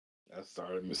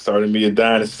I started me a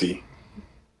dynasty.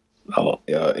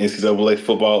 NCAA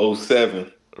football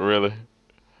 '07. Really?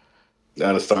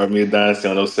 I started me a dynasty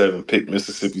on '07. Picked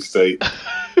Mississippi State.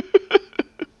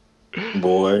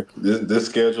 Boy, this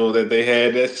schedule that they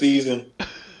had that season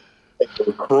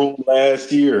was cruel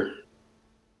last year.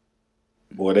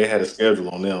 Boy, they had a schedule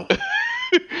on them.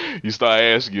 You start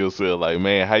asking yourself, like,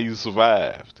 man, how you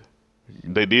survived?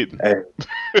 They didn't.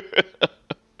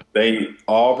 Hey,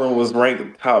 Auburn was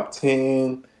ranked top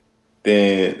 10.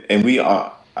 Then and we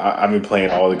are. I've been playing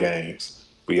all the games.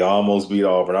 We almost beat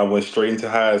Auburn. I went straight into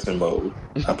Heisman mode.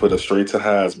 I put us straight to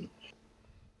Heisman.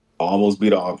 Almost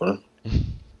beat Auburn.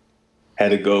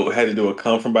 Had to do a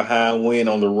come from behind win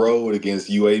on the road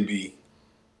against UAB.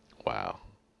 Wow.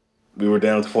 We were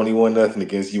down 21-0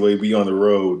 against UAB on the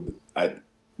road.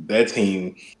 That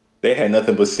team, they had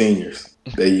nothing but seniors.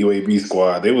 That UAB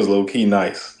squad, they was low key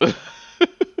nice.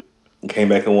 Came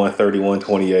back and won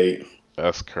 31-28.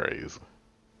 That's crazy.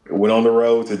 Went on the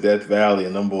road to Death Valley,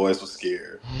 and them boys were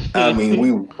scared. I mean,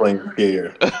 we were playing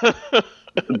scared.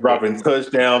 Dropping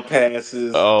touchdown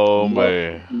passes. Oh,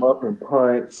 man. Muffin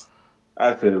punts.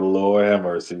 I said, Lord have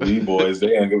mercy. These boys,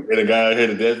 they ain't gonna get a guy here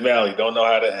to Death Valley. Don't know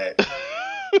how to act.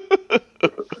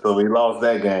 So we lost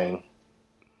that game.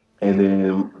 And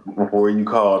then before you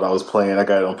called, I was playing. I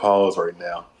got it on pause right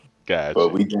now. Gotcha.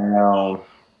 But we down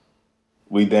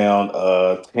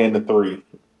 10-3,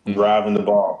 driving the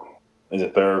ball in the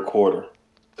third quarter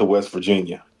to West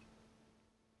Virginia.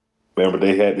 Remember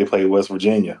they played West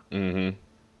Virginia.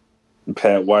 Mm-hmm.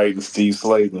 Pat White and Steve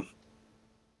Slayton.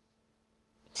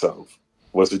 So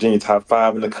West Virginia top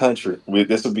 5 in the country.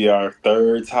 This would be our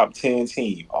third top 10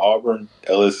 team. Auburn,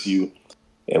 LSU,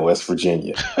 and West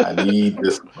Virginia. I need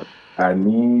this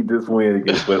win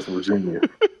against West Virginia.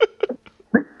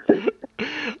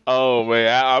 Oh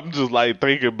man, I'm just like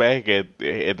thinking back at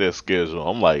that schedule.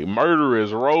 I'm like,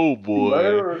 murderous road, boy.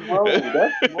 Murderous road.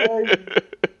 That's right.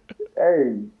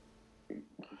 Hey,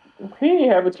 he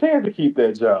didn't have a chance to keep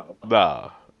that job.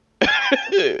 Nah.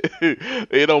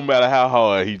 It don't matter how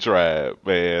hard he tried,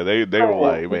 man. They were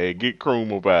like, man, get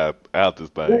Kroom out this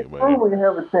thing, man. Kroom didn't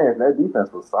have a chance. That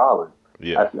defense was solid.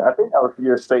 Yeah. I think that was the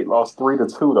year State lost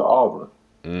 3-2 to Auburn.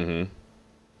 Mm-hmm.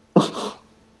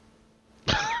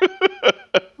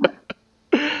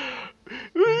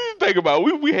 Think about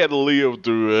it, we had to live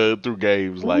through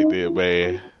games like that,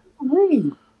 man.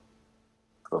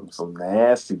 Some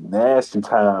nasty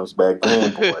times back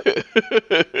then, boy.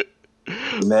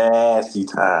 Nasty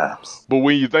times. But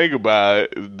when you think about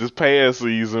it, this past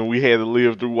season we had to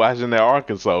live through watching that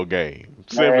Arkansas game,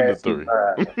 7-3.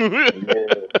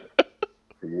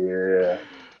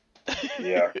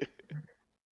 Yeah.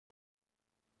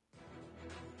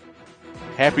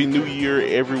 Happy New Year,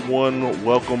 everyone.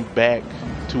 Welcome back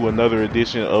to another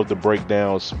edition of the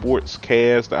Breakdown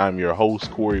Sportscast. I'm your host,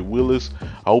 Corey Willis.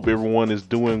 I hope everyone is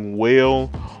doing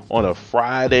well on a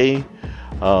Friday.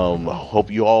 Hope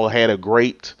you all had a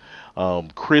great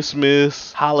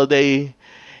Christmas holiday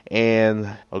and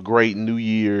a great New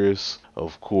Year's,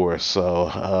 of course.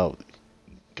 So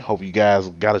hope you guys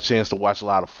got a chance to watch a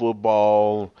lot of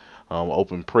football,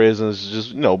 open presents,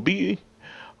 just, be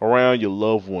around your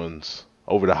loved ones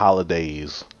over the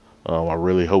holidays. I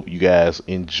really hope you guys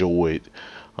enjoyed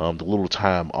the little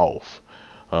time off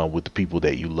with the people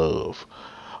that you love.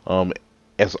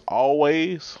 As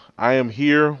always, I am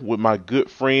here with my good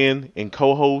friend and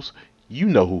co-host. You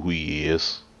know who he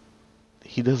is.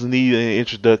 He doesn't need an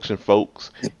introduction, folks.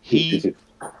 He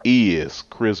is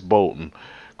Chris Bolton.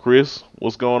 Chris,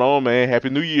 what's going on, man?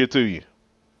 Happy New Year to you.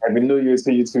 Happy New Year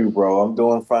to you too, bro. I'm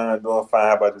doing fine. How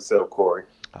about yourself, Corey?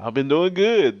 I've been doing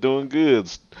good.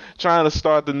 Trying to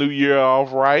start the new year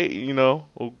off right,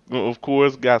 Of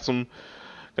course, got some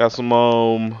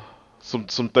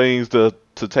things to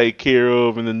take care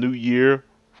of in the new year.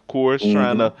 Of course,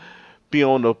 trying to be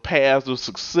on the path of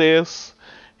success,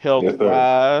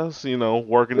 health-wise.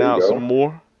 Working out some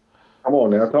more. Come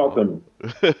on now, talk to me.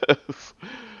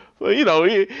 So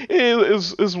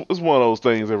it's one of those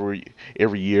things every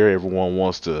year everyone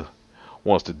wants to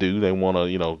do. They want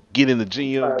to, get in the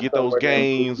gym, get those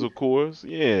gains, of course.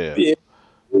 Yeah.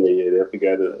 Definitely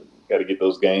gotta get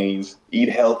those gains. Eat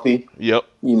healthy. Yep.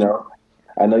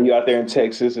 I know you out there in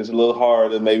Texas. It's a little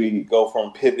hard to maybe go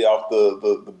from pivot off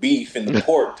the beef and the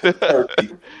pork to the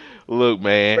turkey. Look,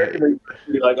 man.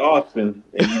 You're like Austin,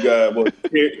 and you got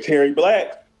Terry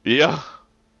Black. Yeah.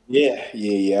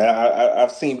 Yeah.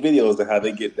 I've seen videos of how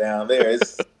they get down there.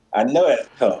 I know that's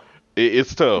tough.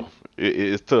 It's tough.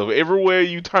 It's tough. Everywhere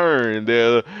you turn,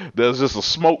 there's just a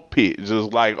smoke pit,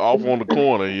 just like off on the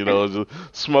corner, just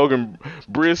smoking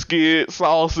brisket,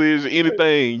 sausage,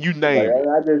 anything, you Like name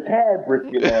I just had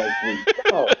brisket last week.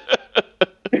 Come on.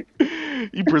 it.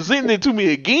 You presenting it to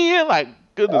me again? Like,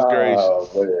 goodness Oh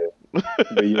gracious. man.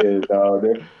 But yeah, dog,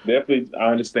 definitely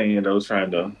I understand those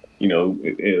trying to,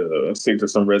 stick to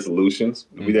some resolutions.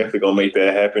 We Hmm. definitely gonna make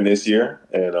that happen this year.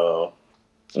 And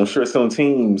I'm sure some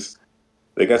teams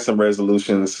they got some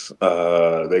resolutions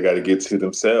they got to get to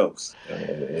themselves.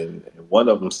 And one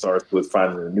of them starts with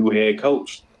finding a new head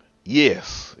coach.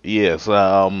 Yes, yes.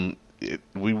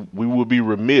 We would be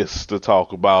remiss to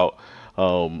talk about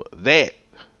that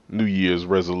New Year's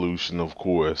resolution, of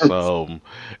course.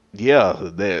 Yeah,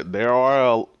 there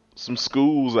are some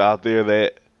schools out there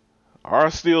that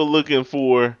are still looking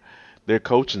for their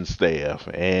coaching staff,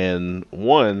 and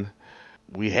one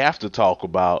we have to talk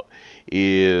about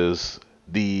is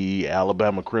the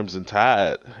Alabama Crimson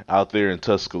Tide out there in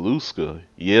Tuscaloosa.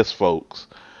 Yes, folks.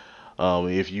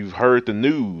 If you've heard the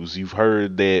news, you've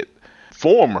heard that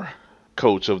former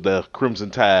coach of the Crimson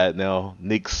Tide now,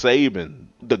 Nick Saban,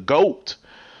 the GOAT.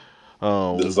 The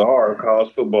Um, czar of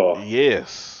college football.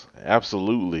 yes,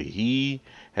 absolutely. He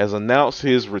has announced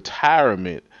his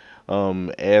retirement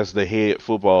as the head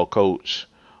football coach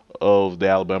of the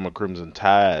Alabama Crimson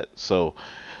Tide. So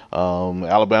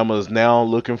Alabama is now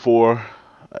looking for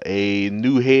a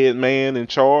new head man in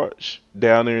charge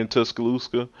down there in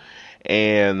Tuscaloosa,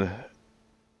 and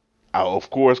of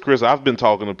course, Chris, I've been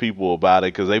talking to people about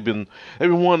it because they've been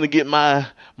wanting to get my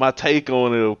take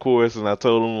on it, of course. And I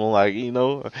told them like,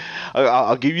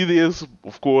 I'll give you this,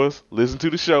 of course. Listen to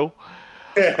the show.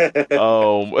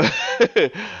 Um,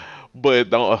 but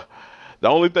the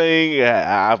only thing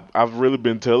I've really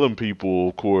been telling people,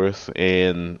 of course,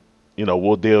 and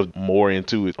we'll delve more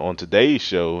into it on today's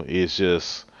show, is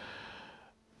just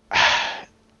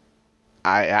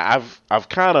I've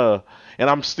kind of, and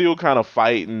I'm still kind of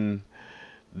fighting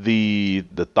the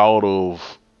thought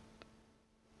of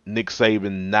Nick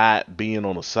Saban not being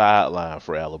on the sideline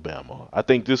for Alabama. I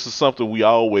think this is something we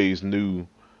always knew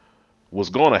was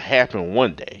going to happen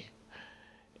one day,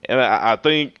 and I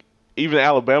think even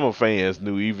Alabama fans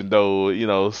knew, even though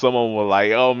some of them were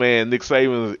like, "Oh man, Nick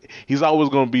Saban, he's always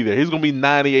going to be there. He's going to be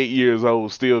 98 years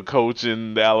old, still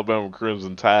coaching the Alabama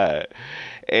Crimson Tide,"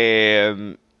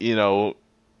 and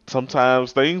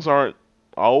sometimes things aren't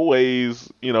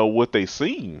always, what they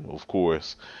seem, of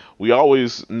course. We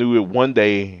always knew it one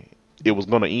day it was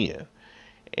going to end.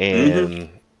 Hmm. And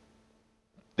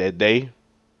that day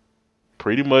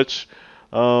pretty much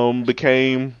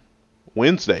became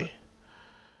Wednesday.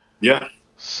 Yeah, yeah.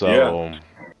 So,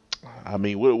 I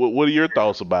mean, what are your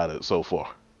thoughts about it so far?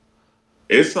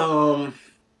 It's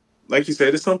like you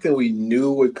said, it's something we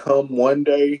knew would come one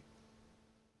day,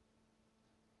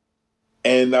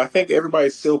 and I think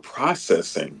everybody's still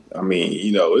processing. I mean,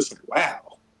 it's like,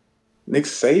 wow, Nick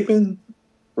Saban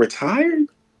retired.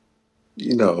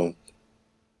 You know,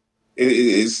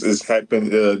 it's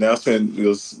happened. The announcement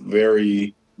was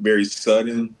very very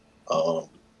sudden. Um,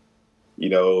 you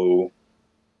know,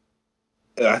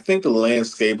 I think the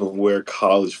landscape of where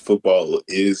college football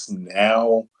is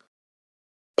now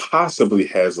possibly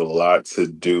has a lot to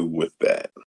do with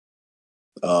that.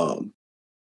 Um,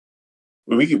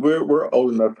 we're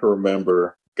old enough to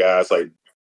remember guys like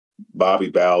Bobby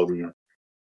Bowden,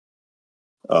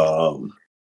 um,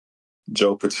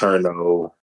 Joe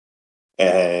Paterno,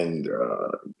 and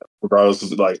regardless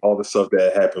of like all the stuff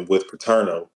that happened with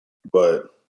Paterno, but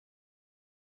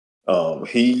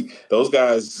he those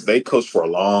guys they coached for a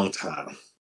long time.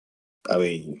 I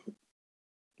mean,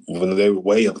 when they were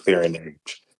way up there in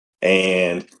age,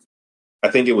 and I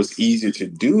think it was easier to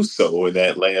do so in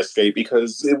that landscape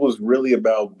because it was really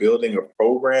about building a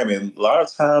program. And a lot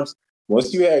of times,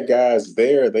 once you had guys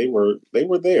there, they were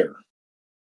there.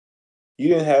 You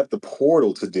didn't have the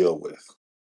portal to deal with,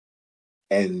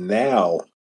 and now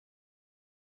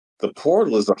the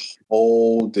portal is a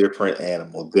whole different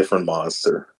animal, different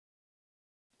monster.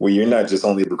 Where you're not just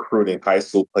only recruiting high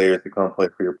school players to come play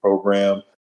for your program.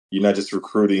 You're not just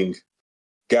recruiting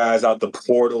guys out the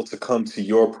portal to come to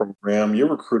your program. You're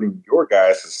recruiting your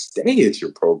guys to stay at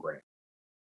your program.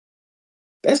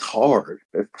 That's hard.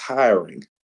 That's tiring.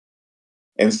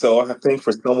 And so I think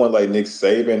for someone like Nick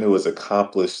Saban, who has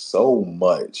accomplished so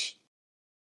much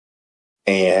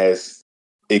and has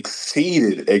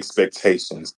exceeded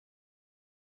expectations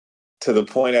to the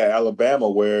point at Alabama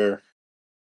where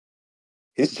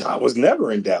his job was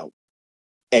never in doubt.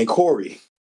 And Corey,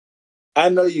 I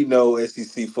know you know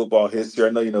SEC football history.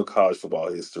 I know you know college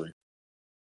football history.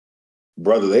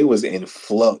 Brother, they was in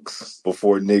flux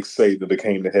before Nick Saban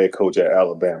became the head coach at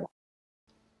Alabama.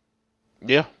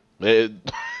 Yeah. It-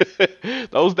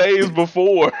 those days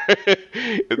before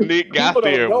Nick People got don't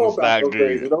there know was about not those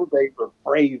days, good. and those days were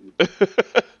crazy.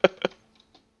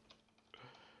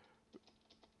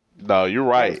 No, you're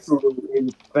right. Absolutely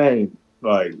insane.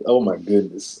 Like, oh my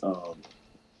goodness.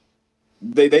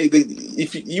 They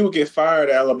if you would get fired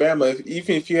at Alabama,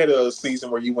 even if you had a season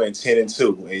where you went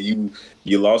 10-2 and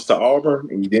you lost to Auburn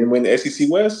and you didn't win the SEC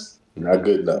West, Hmm. not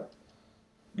good enough.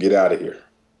 Get out of here.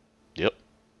 Yep.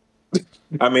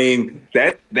 I mean,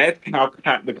 that's how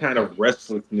the kind of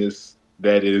restlessness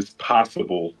that is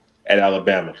possible at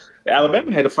Alabama.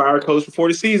 Alabama had a fire coach before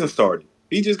the season started.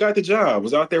 He just got the job,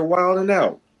 was out there wilding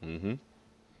out. Hmm.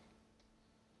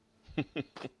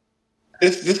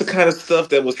 This the kind of stuff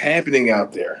that was happening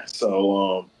out there.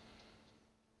 So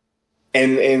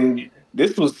and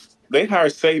this was they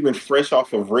hired Saban fresh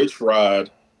off of Rich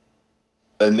Rod,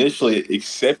 initially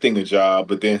accepting the job,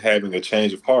 but then having a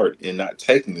change of heart and not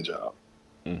taking the job.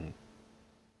 Hmm.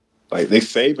 Like they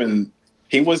Saban,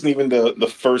 he wasn't even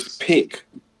the first pick,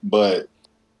 but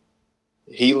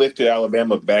he lifted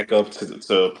Alabama back up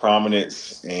to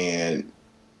prominence, and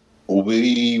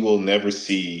we will never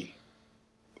see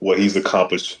what he's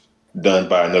accomplished done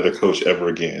by another coach ever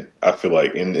again. I feel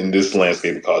like in this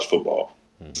landscape of college football.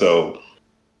 Hmm. So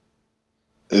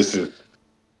this is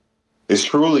it's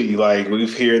truly like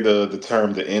we've heard the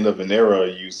term the end of an era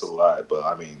used a lot, but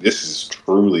I mean this is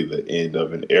truly the end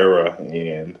of an era,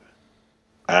 and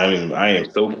I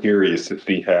am so curious to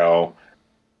see how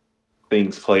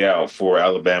things play out for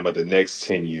Alabama the next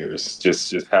 10 years.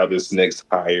 Just how this next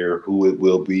hire, who it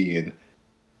will be, and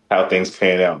how things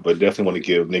pan out. But definitely want to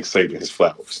give Nick Saban his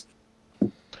flowers.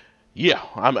 Yeah.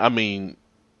 I mean,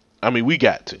 we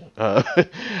got to.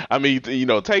 I mean,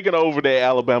 taking over that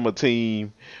Alabama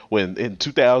team when in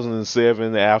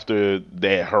 2007 after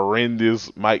that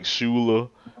horrendous Mike Shula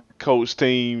coach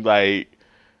team, like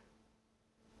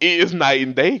it is night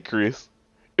and day, Chris.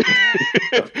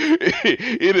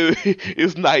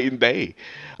 It's night and day.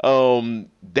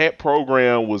 That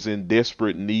program was in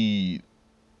desperate need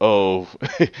of.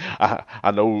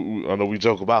 I know we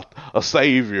joke about a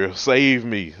savior, save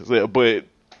me, but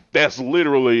that's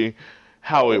literally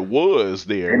how it was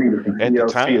They there needed some at the TLC.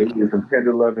 They time. needed some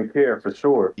tender love and care for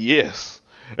sure. Yes.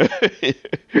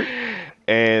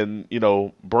 And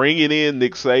bringing in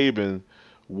Nick Saban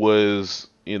was,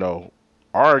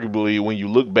 arguably when you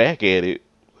look back at it,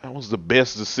 that was the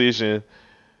best decision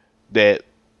that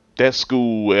that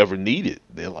school ever needed.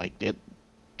 They're like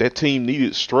that team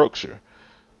needed structure.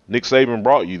 Nick Saban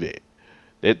brought you that.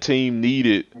 That team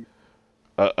needed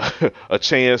a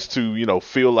chance to,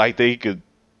 feel like they could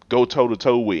go toe to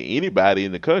toe with anybody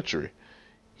in the country.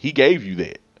 He gave you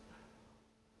that.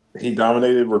 He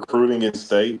dominated recruiting in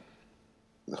state.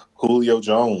 Julio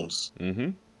Jones.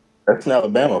 Hmm. That's an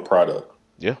Alabama product.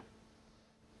 Yeah.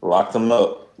 Locked him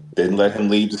up. Didn't let him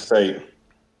leave the state.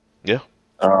 Yeah.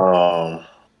 Um,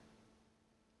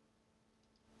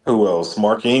 who else?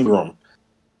 Mark Ingram.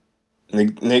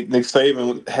 Nick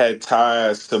Saban had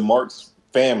ties to Mark's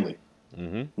family.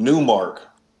 Hmm. Knew Mark.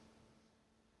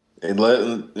 And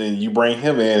you bring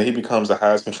him in, he becomes a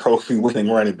Heisman Trophy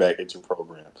winning running back at your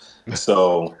program.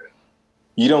 So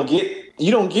you don't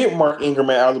get Mark Ingram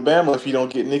at Alabama if you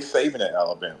don't get Nick Saban at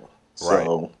Alabama. Right.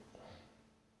 So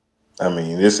I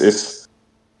mean, it's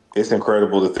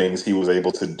incredible the things he was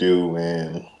able to do,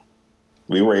 and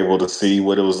we were able to see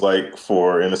what it was like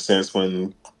for, in a sense,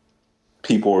 when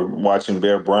people were watching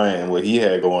Bear Bryant, what he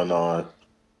had going on.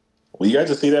 We got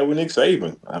to see that with Nick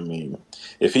Saban. I mean,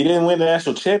 if he didn't win the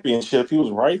national championship, he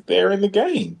was right there in the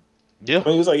game. Yeah. I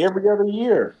mean, it was like every other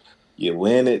year. You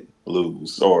win it,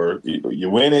 lose, or you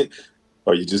win it,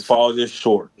 or you just fall just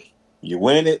short. You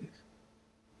win it,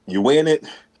 you win it.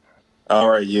 All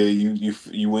right,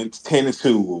 you went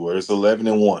 10-2, or it's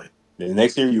 11-1. The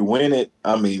next year you win it.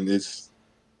 I mean, it's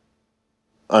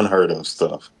unheard of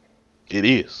stuff. It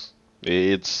is.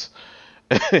 It's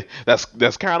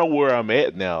that's kind of where I'm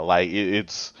at now. Like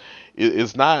it's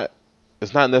not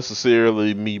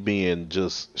necessarily me being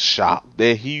just shocked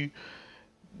that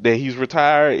he's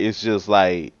retired. It's just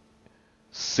like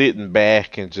sitting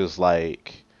back and just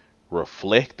like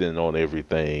reflecting on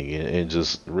everything and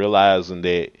just realizing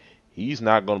that he's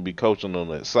not going to be coaching on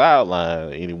that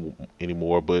sideline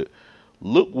anymore. But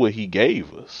look what he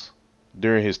gave us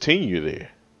during his tenure there.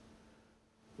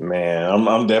 Man,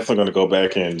 I'm definitely going to go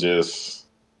back and just,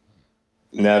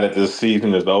 now that this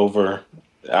season is over,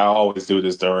 I always do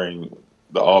this during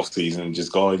the off season.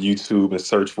 Just go on YouTube and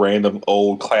search random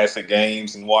old classic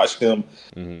games and watch them.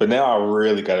 Hmm. But now I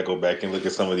really got to go back and look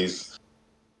at some of these.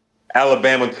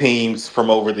 Alabama teams from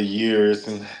over the years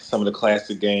and some of the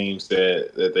classic games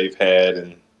that they've had,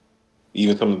 and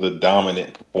even some of the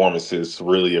dominant performances,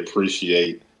 really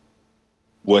appreciate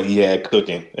what he had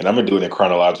cooking. And I'm gonna do it in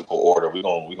chronological order. We're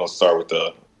gonna start with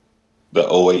the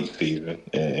 '08 season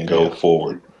and go Yeah.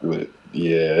 forward with it.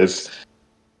 Yeah, it's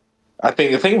I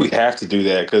think we have to do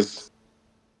that because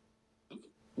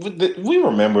we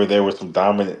remember there were some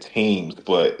dominant teams,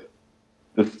 but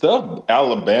the stuff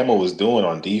Alabama was doing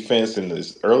on defense in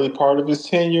this early part of his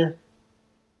tenure,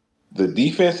 the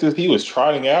defenses he was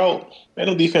trotting out, man,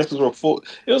 the defenses were full.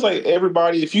 It was like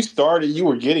everybody, if you started, you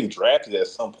were getting drafted at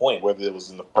some point, whether it was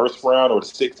in the first round or the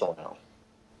sixth round.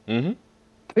 Mm-hmm.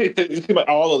 It seemed like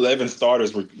all 11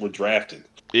 starters were drafted.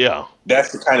 Yeah.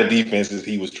 That's the kind of defenses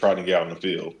he was trotting out in the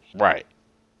field. Right.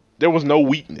 There was no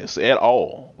weakness at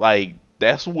all. Like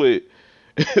that's what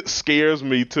scares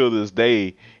me to this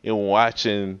day in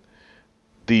watching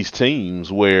these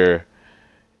teams where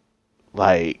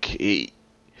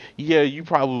yeah, you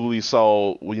probably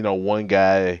saw one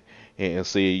guy and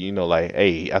said like,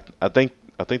 hey, I think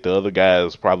the other guy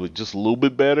is probably just a little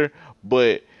bit better,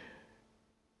 but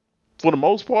for the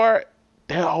most part,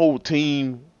 that whole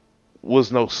team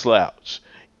was no slouch.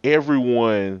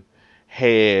 Everyone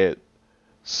had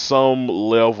some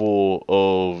level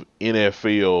of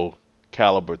NFL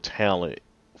caliber talent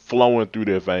flowing through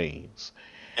their veins.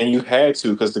 And you had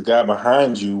to because the guy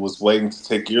behind you was waiting to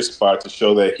take your spot to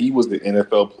show that he was the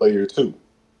NFL player too.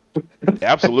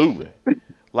 Absolutely.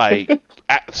 Like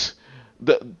I,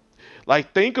 the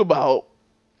like think about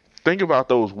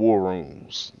those war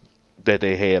rooms that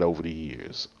they had over the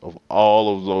years of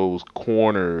all of those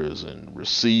corners and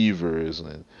receivers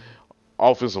and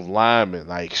offensive linemen.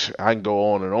 Like I can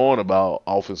go on and on about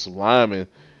offensive linemen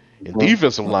and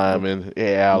defensive linemen in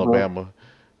Alabama.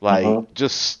 Like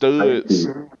just studs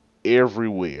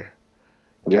everywhere.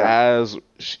 Yeah. Guys,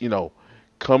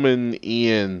 coming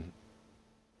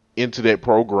into that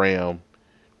program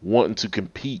wanting to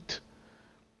compete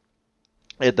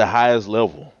at the highest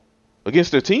level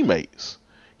against their teammates.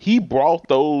 He brought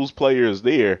those players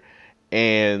there,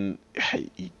 and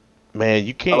man,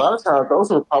 you A can't. lot of times, those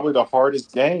were probably the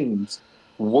hardest games.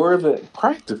 Were the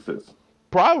practices?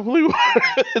 Probably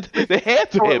they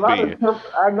had to For a have lot been. of them,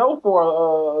 I know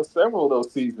for several of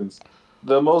those seasons,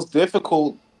 the most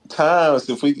difficult times,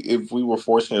 if we were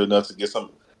fortunate enough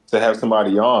to have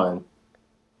somebody on,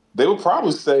 they would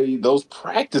probably say those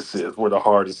practices were the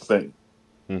hardest thing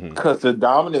Hmm. because the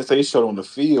dominance they showed on the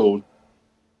field,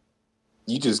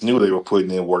 you just knew they were putting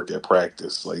in work at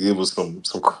practice. Like it was some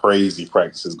crazy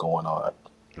practices going on.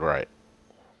 Right.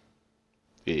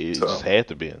 It just So had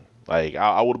to been. Like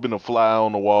I would have been a fly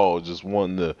on the wall, just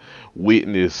wanting to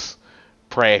witness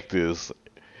practice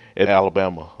at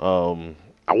Alabama.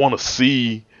 I want to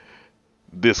see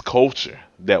this culture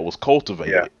that was yeah,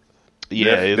 cultivated.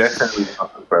 Yeah, definitely it's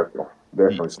something special.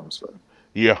 Definitely something special.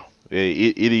 yeah,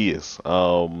 it is.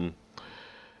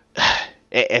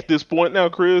 At this point now,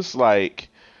 Chris, like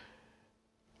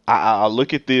I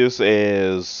look at this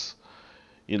as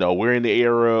we're in the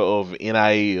era of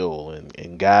NIL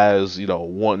and guys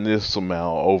wanting this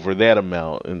amount over that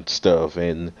amount and stuff,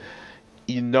 and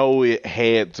it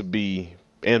had to be,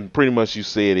 and pretty much you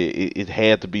said it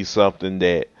had to be something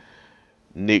that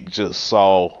Nick just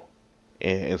saw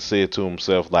and said to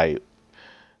himself like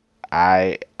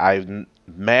I've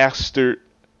mastered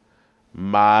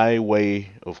my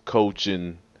way of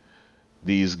coaching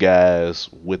these guys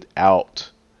without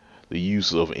the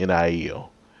use of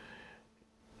NIL.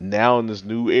 Now in this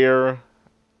new era,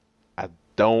 I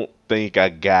don't think I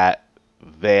got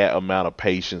that amount of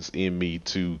patience in me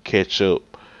to catch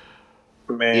up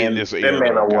in Man, this that man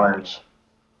era of I won. college.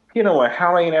 You know what?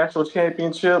 How many national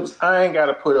championships? I ain't got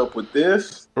to put up with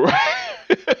this. Right?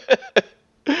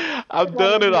 I I've got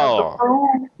done it nothing else to all.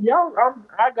 prove. Y'all,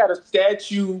 I got a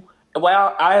statue.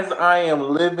 While as I am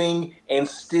living and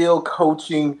still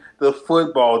coaching the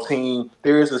football team,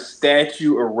 there is a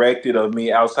statue erected of me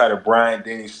outside of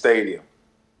Bryant-Denny Stadium.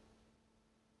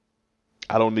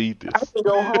 I don't need I this. can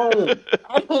go home.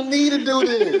 I don't need to do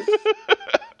this.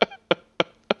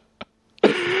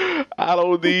 I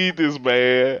don't need this,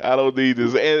 man. I don't need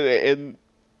this. And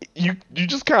you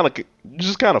just kind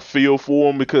of feel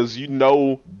for him because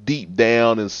deep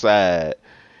down inside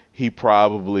he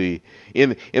probably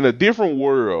in a different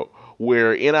world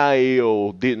where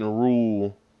NIL didn't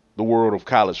rule the world of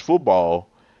college football,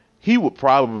 he would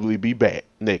probably be back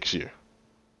next year.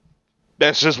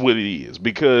 That's just what it is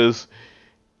because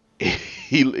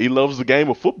he loves the game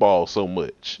of football so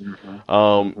much.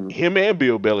 Him and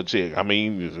Bill Belichick. I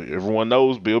mean, everyone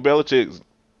knows Bill Belichick's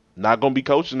not going to be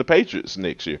coaching the Patriots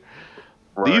next year.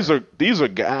 Right. these are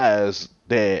guys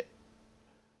that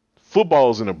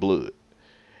football's in their blood,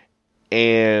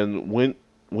 and when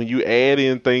you add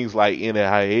in things like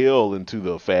NIL into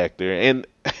the factor, and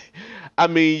I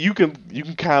mean you can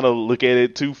kind of look at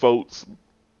it too, folks.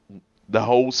 The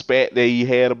whole spat that he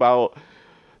had about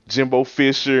Jimbo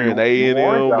Fisher and He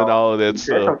warned A&M and y'all. all of He that said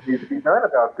stuff. something needs to be done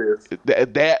about this.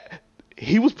 That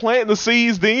he was planting the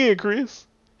seeds then, Chris.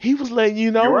 He was letting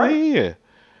you You're know right. then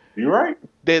You're right.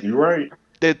 that You're right.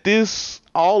 this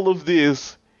all of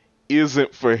this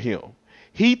isn't for him.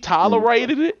 He Mm.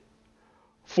 tolerated it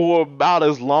for about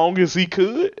as long as he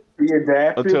could He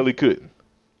until adapted. he couldn't.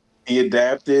 He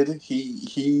adapted.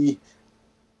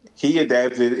 He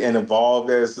adapted and evolved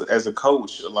as a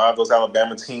coach. A lot of those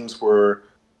Alabama teams were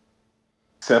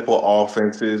simple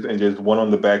offenses and just went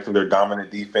on the backs of their dominant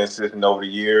defenses, and over the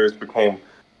years became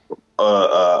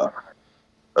a,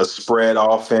 a spread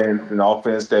offense, an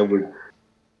offense that would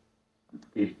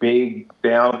be big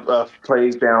down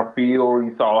plays downfield.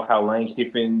 You saw how Lane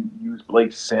Kiffin used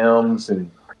Blake Sims and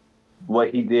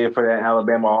what he did for that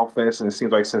Alabama offense, and it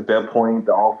seems like since that point,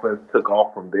 the offense took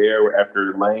off from there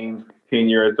after Lane's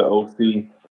tenure as the OC.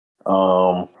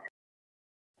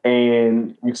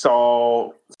 And you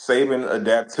saw Saban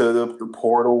adapt to the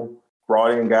portal,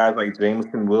 brought in guys like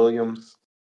Jameson Williams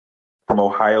from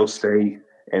Ohio State,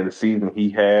 and the season he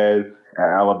had at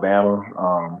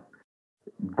Alabama.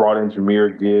 Brought in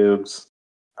Jahmyr Gibbs.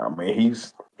 I mean,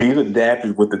 he's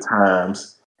adapted with the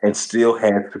times and still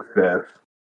had success.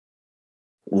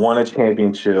 Won a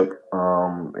championship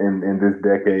in this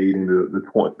decade in the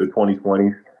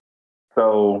 2020s.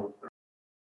 So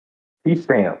he's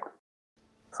stamped.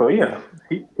 So yeah,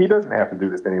 he doesn't have to do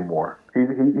this anymore. He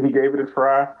gave it a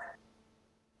try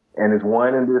and is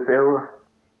one in this era.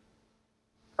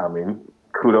 I mean,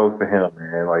 kudos to him,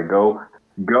 man. Like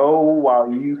go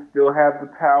while you still have the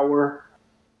power,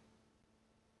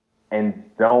 and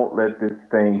don't let this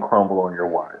thing crumble on your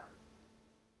watch.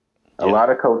 A Yeah, lot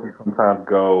of coaches sometimes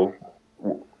go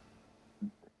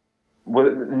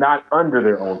not under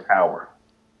their own power.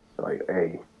 Like,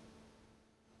 hey,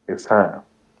 it's time.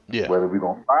 yeah, Whether we're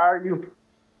gonna fire you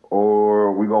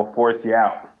or we're gonna force you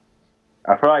out.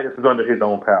 I feel like this is under his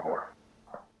own power.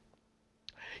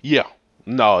 yeah.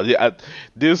 No,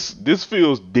 this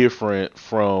feels different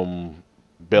from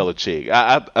Belichick.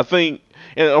 I think,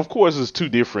 and of course, it's two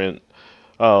different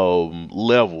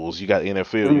levels. You got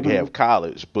NFL, you Mm-hmm. have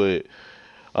college, but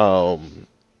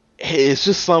it's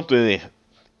just something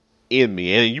in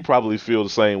me, and you probably feel the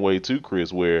same way too,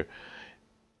 Chris, where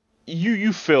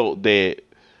you felt that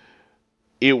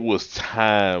it was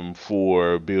time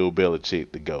for Bill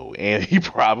Belichick to go, and he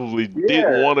probably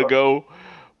didn't Yeah, want to go,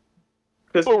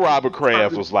 because but Robert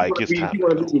Kraft was like, "It's he time to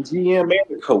want to go." be the GM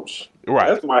and the coach. Right?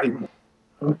 That's why he.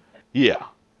 Yeah,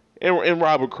 and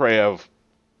Robert Kraft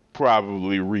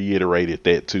probably reiterated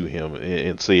that to him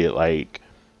and said like,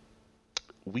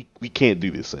 "We can't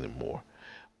do this anymore.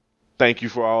 Thank you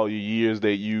for all your years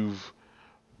that you've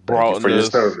Thank you brought for your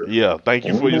us. service. Yeah, thank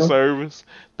you for your Mm-hmm. service.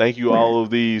 Thank you all of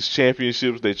these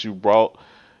championships that you brought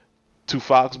to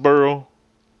Foxborough.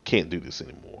 Can't do this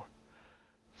anymore."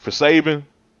 For Saban,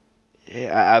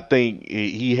 yeah, I think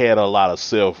he had a lot of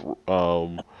self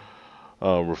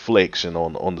reflection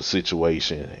on the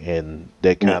situation, and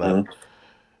Mm-hmm.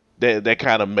 that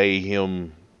kind of made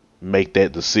him make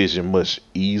that decision much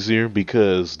easier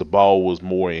because the ball was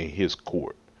more in his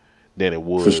court than it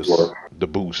For was sure. the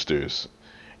boosters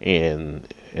and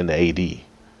the AD.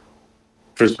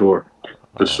 For sure.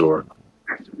 For Um, sure.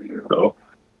 So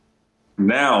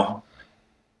now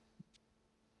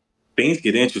things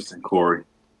get interesting, Corey,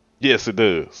 yes, it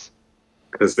does.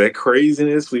 because that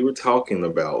craziness we were talking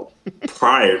about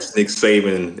prior to Nick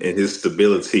Saban and his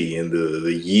stability and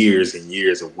the years and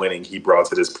years of winning he brought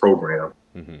to this program,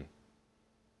 Hmm.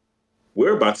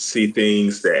 we're about to see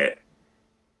things that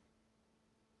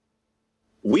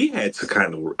we had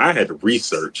to I had to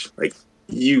research. Like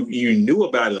you knew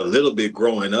about it a little bit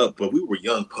growing up, but we were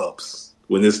young pups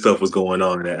when this stuff was going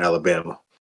on in Alabama.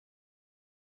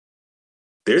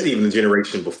 There's even a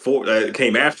generation before that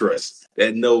came after us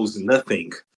that knows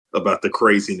nothing about the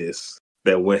craziness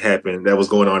that what happened that was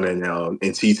going on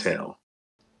in T Town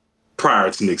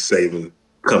prior to Nick Saban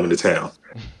coming to town.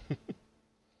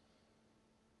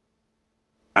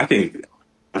 I think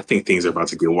I think things are about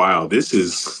to get wild. This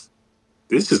is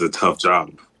a tough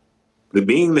job.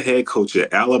 Being the head coach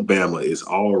at Alabama is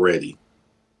already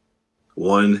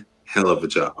one hell of a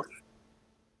job.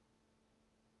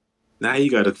 Now you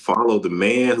got to follow the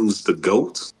man who's the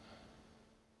goat.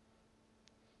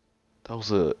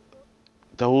 Those are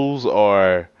those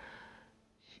are.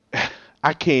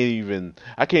 I can't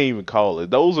even call it.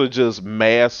 Those are just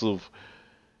massive,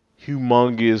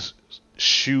 humongous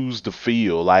shoes to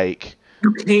fill. Like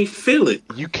You can't feel it.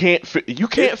 you can't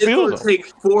It's fill going to them. take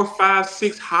 4, 5,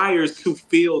 6 hires to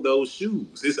fill those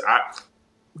shoes.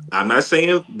 I'm not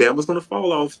saying Bama's going to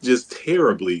fall off just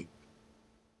terribly,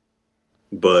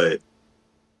 but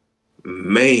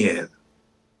man,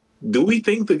 do we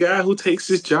think the guy who takes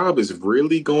this job is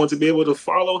really going to be able to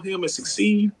follow him and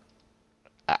succeed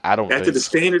I don't after think the so.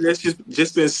 standard that's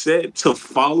just been set to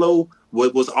follow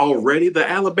what was already the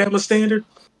Alabama standard?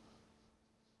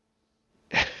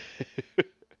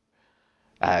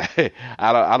 I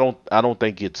don't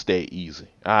think it's that easy.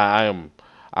 I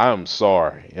am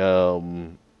sorry.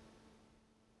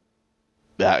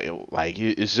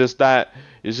 It's just not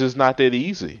that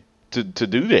easy to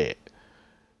do that.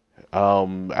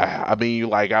 I mean,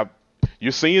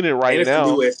 you're seeing it And right it's the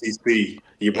now, new SEC.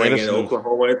 You're and bringing it's new.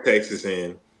 Oklahoma and Texas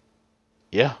in.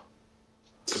 Yeah.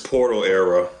 It's a portal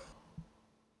era.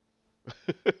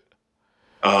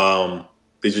 Um,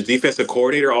 did your defensive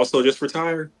coordinator also just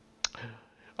retire?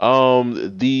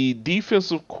 The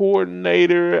defensive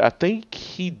coordinator, I think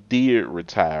he did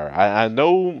retire. I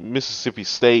know Mississippi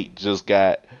State just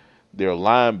got their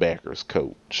linebackers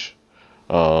coach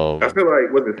I feel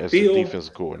like with the as the Steel,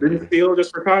 defensive didn't coordinator. Steel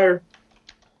just retire?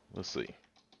 Let's see.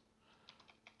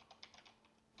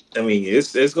 I mean,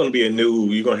 it's going to be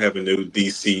you're going to have a new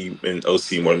DC and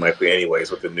OC more than likely,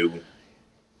 anyways, with the new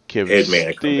Kevin head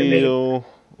man coming in. Steele.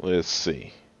 Let's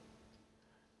see.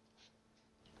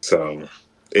 So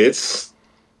it's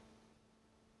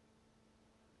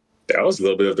that was a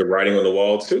little bit of the writing on the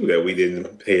wall too that we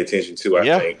didn't pay attention to. I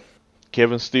Yeah, think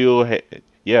Kevin Steele.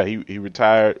 Yeah, he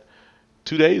retired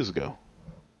 2 days ago,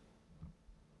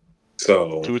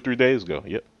 so. 2 or 3 days ago.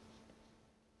 Yep.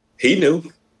 He knew.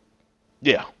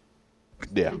 Yeah.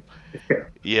 Yeah.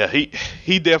 Yeah.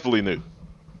 He definitely knew.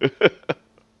 But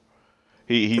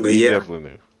He yeah, definitely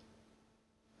knew.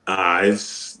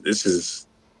 it's this is.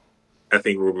 I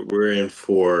think we're in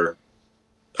for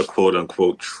a quote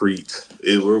unquote treat.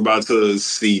 We're about to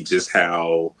see just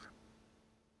how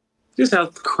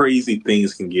crazy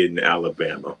things can get in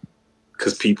Alabama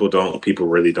because people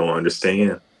really don't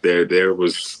understand. There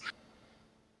was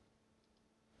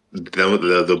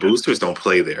the boosters don't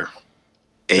play there,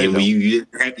 They and don't. you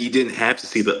didn't have to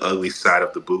see the ugly side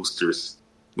of the boosters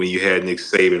when you had Nick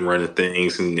Saban running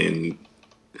things and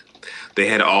they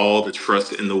had all the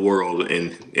trust in the world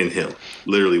in him.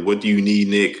 Literally, what do you need,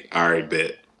 Nick? All right,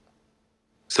 bet.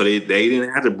 So they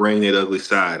didn't have to bring that ugly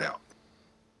side out.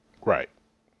 Right.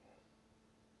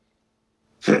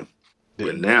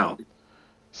 But now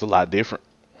It's a lot different.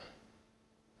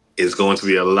 it's going to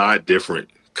be a lot different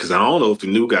because I don't know if the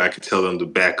new guy can tell them to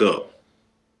back up.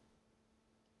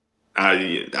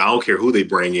 I don't care who they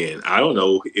bring in. I don't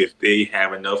know if they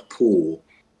have enough pull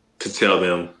to tell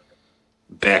them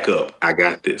back up. I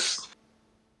got this.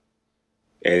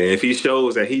 And if he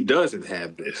shows that he doesn't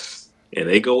have this, and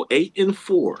they go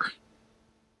 8-4,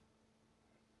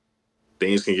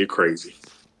 things can get crazy.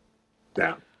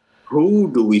 Now,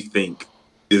 who do we think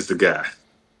is the guy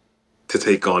to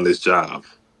take on this job?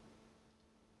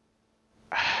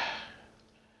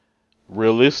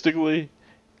 Realistically,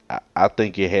 I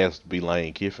think it has to be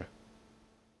Lane Kiffin.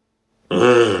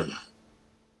 Mm,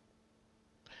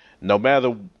 No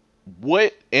matter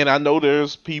what, and I know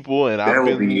there's people, and that I've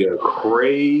would be been. a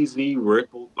crazy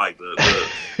ripple. Like the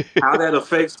how that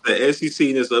affects the SEC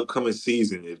in this upcoming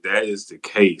season. If that is the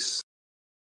case,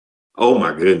 oh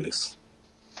my goodness.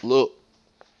 Look,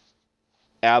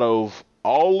 out of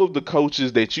all of the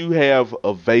coaches that you have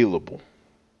available,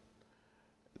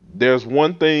 there's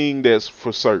one thing that's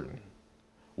for certain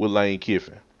with Lane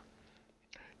Kiffin.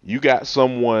 You got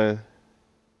someone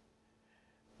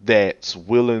that's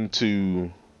willing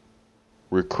to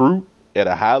recruit at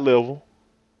a high level.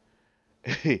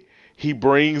 He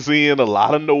brings in a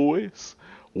lot of noise,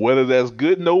 whether that's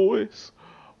good noise,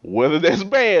 whether that's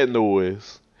bad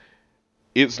noise.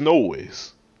 It's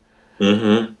noise.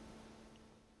 Mm-hmm.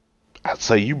 I'd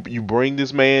say you bring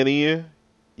this man in,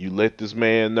 you let this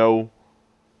man know.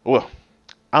 Well,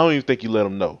 I don't even think you let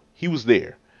him know. He was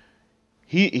there.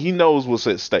 He knows what's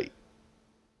at stake.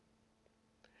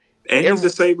 And he's Every,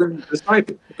 a Saban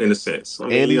disciple in a sense. I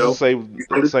mean, and he's a he's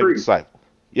from the same tree. disciple.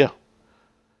 Yeah.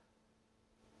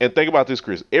 And think about this,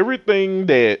 Chris. Everything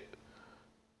that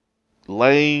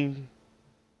Lane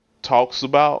talks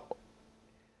about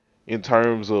in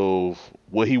terms of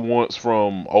what he wants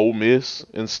from Ole Miss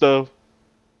and stuff,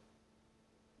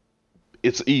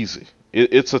 it's easy.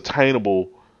 It's attainable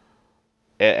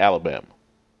at Alabama.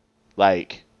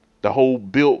 Like the whole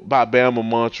built by Bama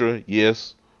mantra,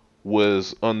 yes,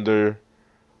 was under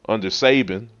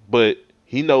Saban, but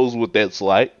he knows what that's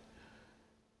like.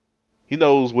 He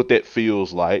knows what that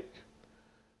feels like.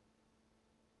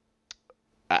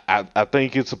 I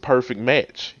think it's a perfect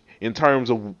match in terms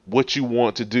of what you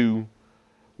want to do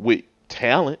with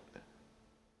talent.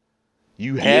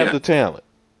 You have Yeah, the talent.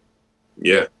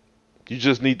 yeah. You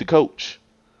just need the coach.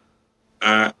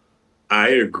 I I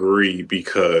agree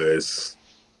because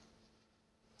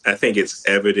I think it's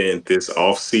evident this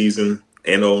off season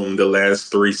and on the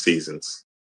last 3 seasons.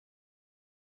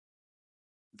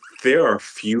 There are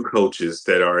few coaches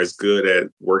that are as good at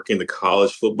working the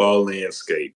college football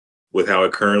landscape with how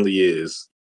it currently is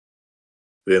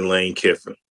than Lane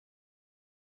Kiffin.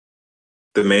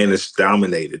 The man is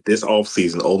dominated. This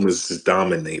offseason, Ole Miss is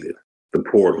dominated the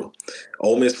portal.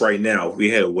 Ole Miss right now, we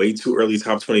had a way too early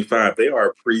top 25. They are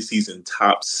a preseason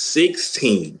top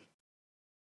 16.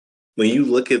 When you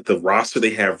look at the roster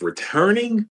they have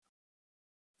returning,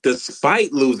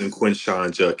 despite losing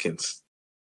Quinshawn Judkins,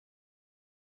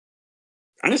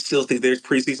 I still think there's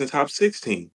preseason top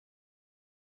 16.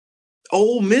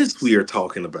 Ole Miss we are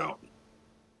talking about.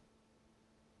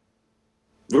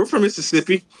 We're from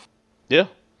Mississippi. Yeah.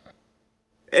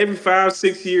 Every 5,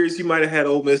 6 years, you might have had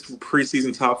Ole Miss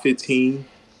preseason top 15.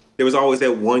 There was always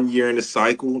that 1 year in the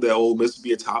cycle that Ole Miss would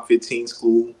be a top 15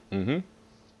 school. Mm-hmm.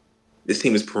 This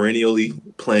team is perennially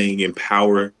playing in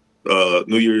power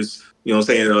New Year's,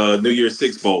 New Year's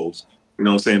Six bowls,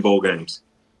 bowl games.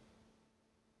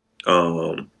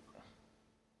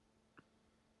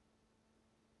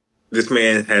 This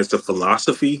man has the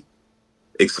philosophy,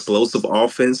 explosive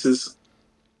offenses,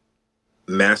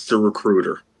 master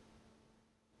recruiter,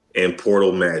 and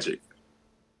portal magic.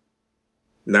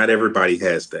 Not everybody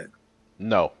has that.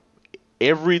 No.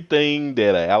 Everything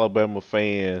that an Alabama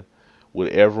fan would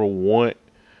ever want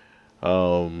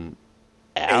And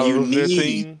out you of their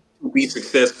need team, to be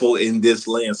successful in this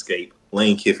landscape.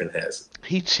 Lane Kiffin has it.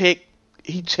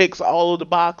 he checks all of the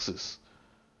boxes.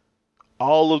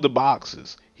 All of the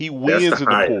boxes. He That's the wins in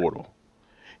the hire. portal.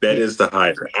 That He is the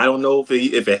hire. I don't know if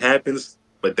it happens,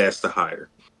 but that's the hire.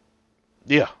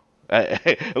 Yeah.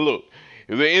 Look,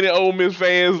 if there any Ole Miss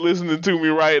fans listening to me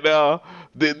right now,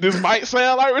 this might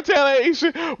sound like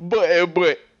retaliation,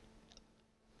 but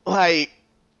like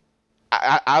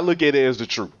I look at it as the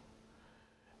truth.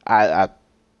 I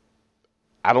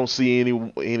I don't see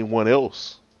anyone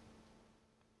else.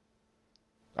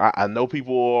 I know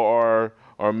people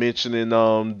are mentioning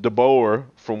DeBoer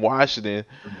from Washington.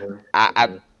 I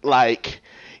Mm-hmm. like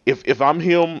if I'm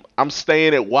him, I'm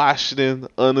staying at Washington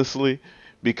honestly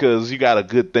because you got a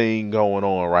good thing going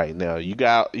on right now. You That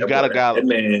got boy, a guy, that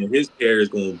man, his hair is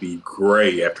going to be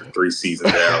gray after 3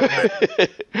 seasons at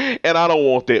Alabama. and I don't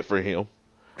want that for him.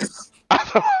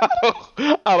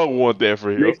 I don't want that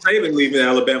for him. Nick Saban leaving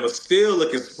Alabama still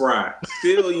looking spry.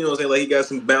 Still, like he got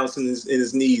some bounce in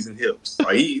his knees and hips.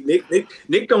 Like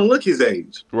Nick don't look his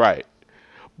age. Right,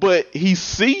 but he's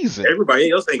seasoned.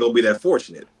 Everybody else ain't gonna be that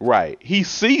fortunate. Right, he's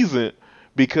seasoned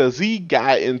because he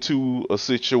got into a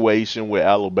situation with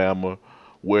Alabama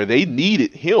where they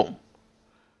needed him.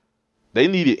 They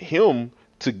needed him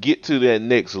to get to that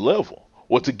next level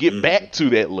or to get Mm-hmm. back to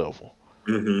that level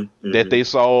Mm-hmm. that they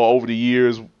saw over the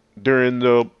years during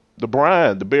the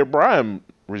Bear Bryant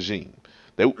regime.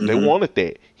 They Mm-hmm. wanted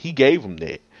that. He gave them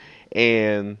that,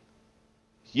 and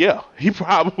yeah, he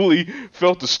probably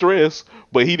felt the stress,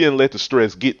 but he didn't let the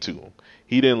stress get to him.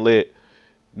 He didn't let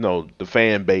the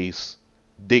fan base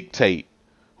dictate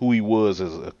who he was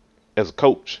as a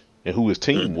coach and who his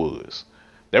team Mm-hmm. was.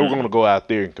 They were going to go out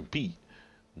there and compete.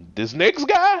 This next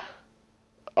guy,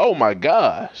 oh my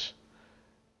gosh,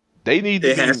 they need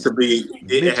to It be has to be.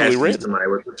 It mentally has to be ready. somebody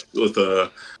with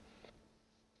a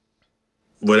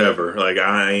whatever. Like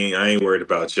I ain't worried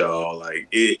about y'all. Like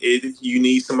you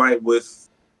need somebody with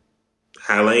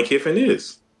how Lane Kiffin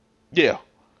is. Yeah,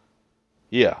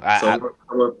 yeah.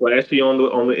 Someone flashy on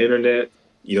the internet.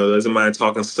 Doesn't mind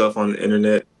talking stuff on the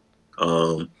internet.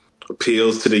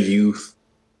 Appeals to the youth.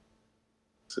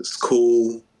 It's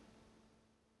cool.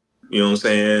 You know what I'm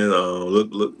saying?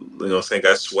 Look. You know what I'm saying?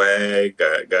 Got swag.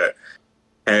 Got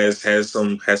has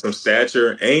some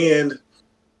stature, and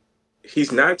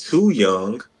he's not too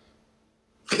young.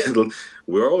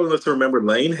 We're old enough to remember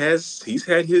Lane he's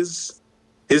had his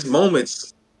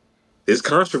moments, his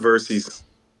controversies.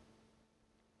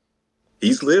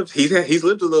 He's lived a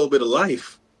little bit of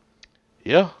life.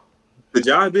 Yeah, The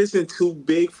job isn't too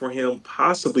big for him,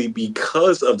 possibly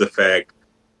because of the fact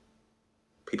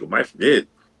people might forget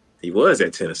he was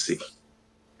at Tennessee.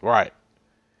 right.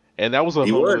 And that was a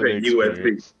He was humbling at USC.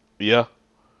 experience. Yeah,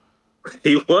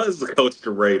 He was the coach of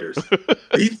the Raiders.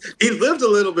 He lived a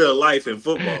little bit of life in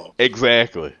football.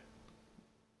 Exactly.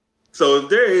 So if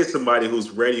there is somebody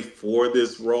who's ready for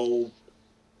this role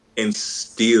and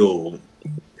still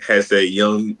has that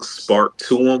young spark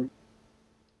to him,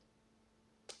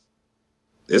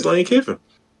 it's Lane Kiffin.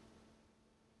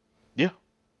 Yeah,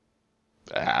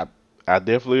 I I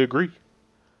definitely agree.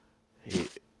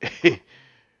 He-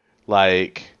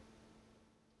 like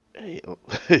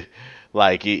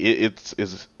like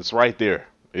it's right there.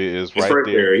 It's It's right right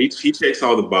there. there. He checks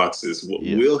all the boxes.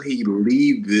 Yeah. Will he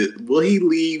leave this? Will he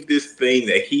leave this thing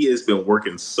that he has been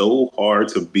working so hard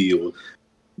to build?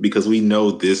 Because we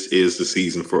know this is the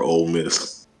season for Ole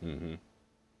Miss. Hmm.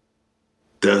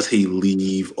 Does he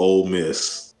leave Ole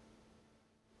Miss,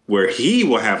 where he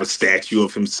will have a statue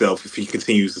of himself if he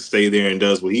continues to stay there and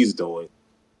does what he's doing?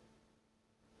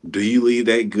 Do you leave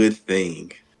that good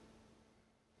thing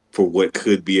for what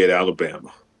could be at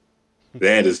Alabama?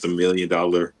 That is the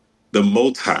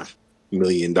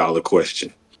multi-million-dollar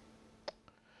question.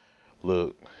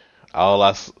 Look, all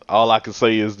I can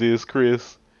say is this,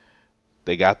 Chris.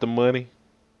 They got the money.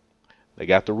 They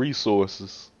got the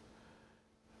resources.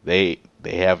 They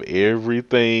have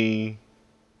everything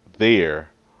there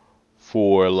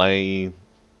for Lane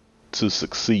to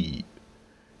succeed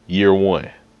year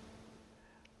one.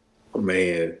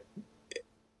 Man,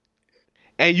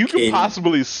 And you can can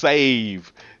possibly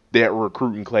save that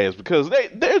recruiting class because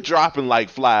they're dropping like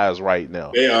flies right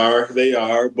now. they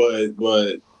are,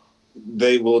 but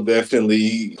they will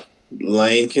definitely.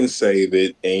 Lane can save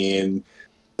it, and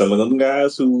some of them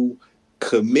guys who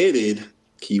committed,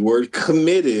 keyword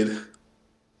committed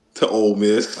to Ole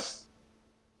Miss,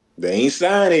 they ain't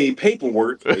signed any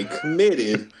paperwork. They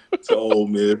committed to Ole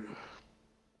Miss.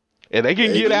 And they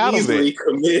can They get can out of it. easily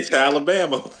commit to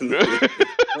Alabama.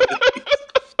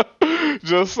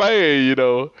 Just saying,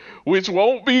 which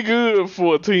won't be good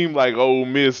for a team like Ole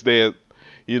Miss that,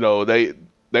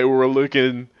 they were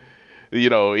looking,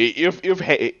 if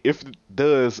it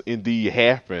does indeed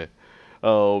happen, they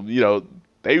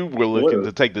were what looking a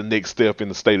to take the next step in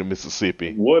the state of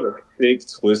Mississippi. what a sick,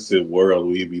 twisted world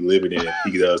we'd be living in if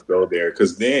he does go there.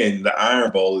 Because then the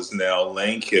Iron Bowl is now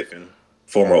Lane Kiffin,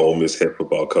 former Ole Miss head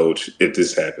football coach, if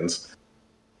this happens,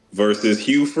 versus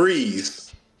Hugh Freeze,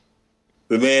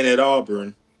 the man at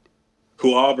Auburn,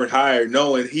 who Auburn hired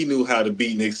knowing he knew how to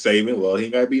beat Nick Saban. Well, he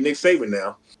ain't got to beat Nick Saban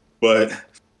now. But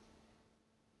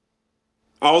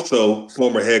also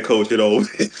former head coach at Ole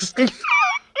Miss.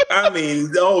 I mean,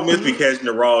 the Ole Miss be catching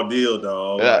the raw deal,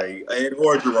 dog. Uh, Like, and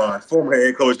Orgeron, former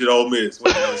head coach at Ole Miss,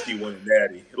 when LSU winning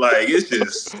Natty. Like,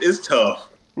 it's tough.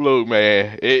 Look,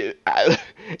 man, and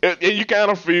you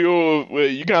kind of feel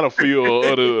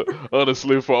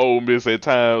honestly for Ole Miss at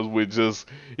times with just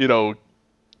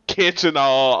catching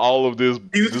all of this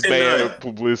Houston bad Nutt,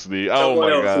 publicity. Oh someone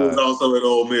my else who was god, also at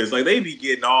Ole Miss. Like, they be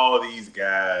getting all these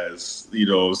guys, you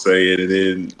know what I'm saying? And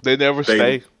then they never they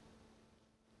stay.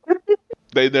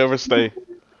 They never stay.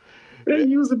 they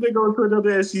use them to go to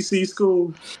another SEC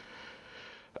school.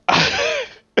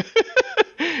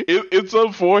 It's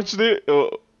unfortunate,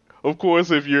 of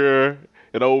course, if you're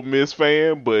an Ole Miss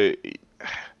fan, but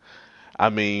I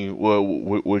mean, well,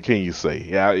 what can you say?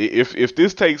 Yeah, if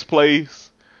this takes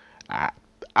place, I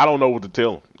I don't know what to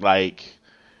tell them. Like,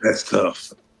 That's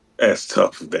tough. That's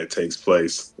tough if that takes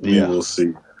place. We yeah, will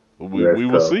see. we That's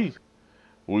will tough. see.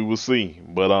 We will see.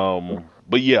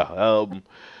 But yeah,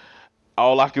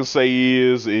 all I can say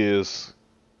is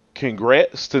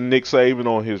congrats to Nick Saban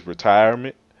on his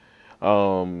retirement.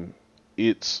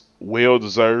 It's well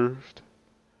deserved.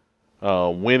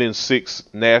 Winning 6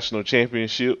 national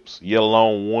championships, yet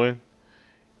alone one,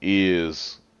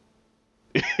 is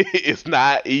it's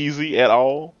not easy at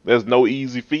all. There's no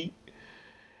easy feat,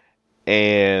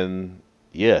 and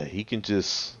yeah, he can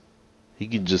just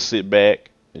sit back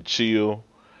and chill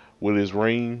with his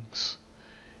rings,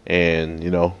 and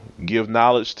give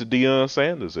knowledge to Deion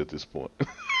Sanders at this point.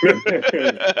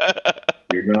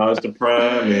 You know, it's the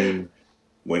prime, and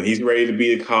when he's ready to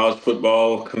be a college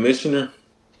football commissioner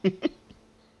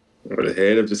or the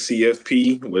head of the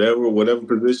CFP, whatever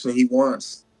position he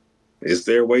wants, it's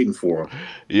there waiting for him.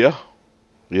 Yeah,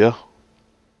 yeah,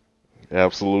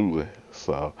 absolutely.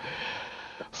 So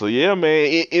yeah,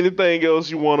 man. Anything else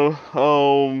you want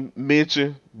to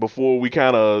mention before we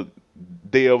kind of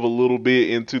delve a little bit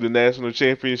into the national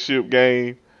championship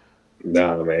game?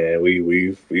 Nah, man,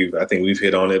 we've I think we've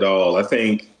hit on it all. I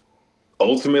think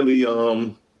ultimately,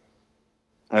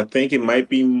 I think it might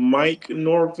be Mike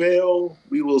Norvell.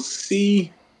 We will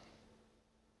see,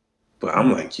 but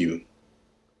I'm like you.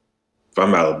 If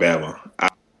I'm Alabama,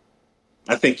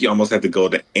 I think you almost have to go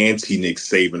the anti Nick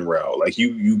Saban route. Like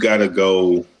you gotta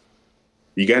go.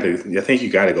 You gotta. I think you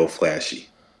gotta go flashy.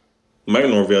 Mike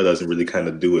Norvell doesn't really kind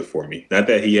of do it for me. Not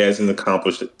that he hasn't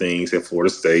accomplished things at Florida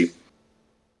State,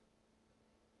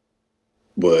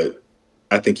 but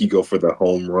I think you go for the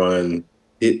home run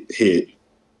hit,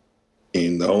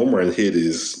 and the home run hit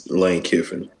is Lane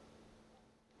Kiffin.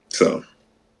 So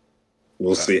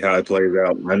we'll Uh, see how it plays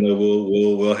out. I know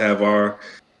we'll have our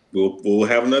we'll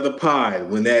have another pod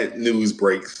when that news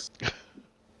breaks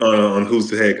on who's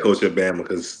the head coach at Bama,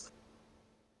 because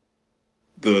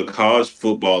the college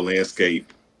football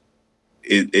landscape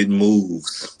it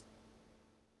moves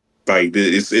like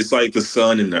it's like the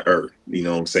sun and the earth. You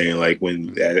know what I'm saying? Like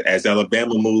when as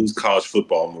Alabama moves, college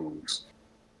football moves.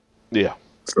 yeah,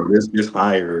 So this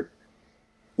hire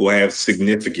will have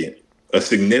significant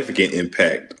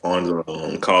impact on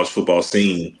the college football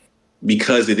scene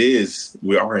because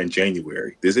we are in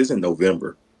January. This isn't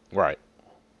November. right.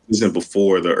 This isn't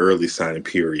before the early signing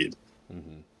period. Hmm.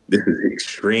 This is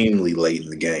extremely late in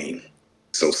the game.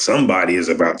 So somebody is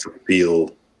about to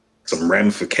feel some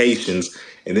ramifications,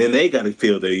 and then they got to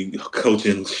fill their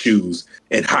coaching shoes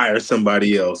and hire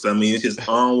somebody else. I mean, it's just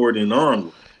onward and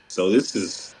onward. So this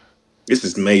is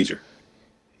major.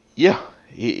 Yeah,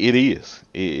 it is.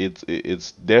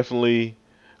 It's definitely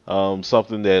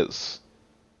something that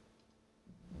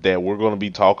we're going to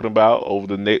be talking about over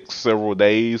the next several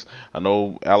days. I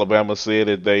know Alabama said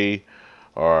that they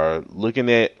are looking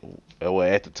at, well,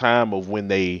 at the time of when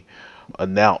they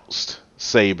announced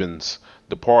Saban's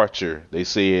departure, they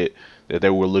said that they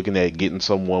were looking at getting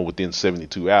someone within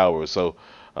 72 hours. So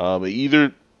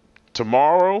either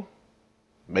tomorrow,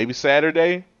 maybe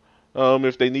Saturday,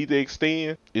 if they need to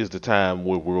extend, is the time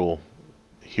where we'll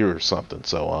hear something.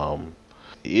 So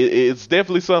it's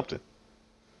definitely something.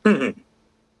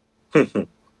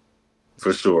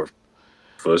 For sure.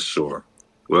 For sure.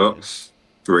 Well,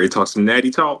 ready to talk some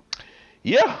natty talk?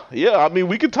 Yeah, yeah. I mean,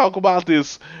 we could talk about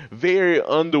this very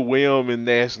underwhelming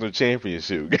national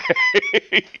championship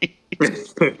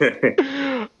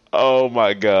game. Oh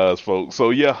my gosh, folks. So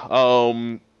yeah,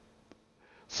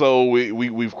 so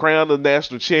we've crowned a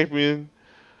national champion,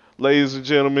 ladies and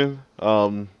gentlemen.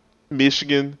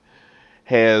 Michigan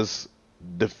has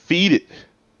defeated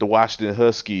the Washington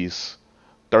Huskies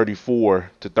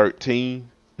 34-13.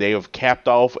 They have capped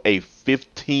off a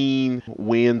 15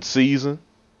 win season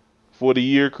for the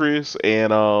year, Chris.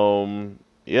 And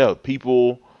yeah,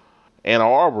 people Ann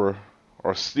Arbor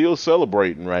are still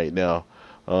celebrating right now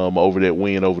over that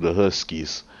win over the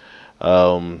Huskies.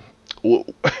 Um, what,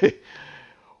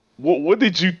 what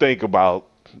did you think about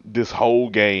this whole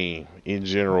game in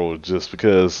general? Just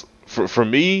because for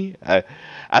me,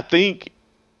 I think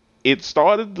it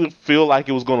started to feel like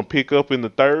it was going to pick up in the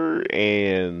third,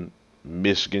 and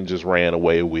Michigan just ran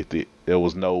away with it. There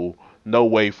was no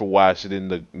way for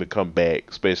Washington to come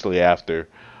back, especially after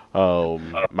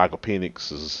Michael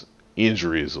Penix's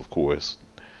injuries, of course,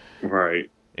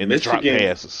 Right. and the drop Michigan.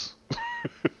 passes.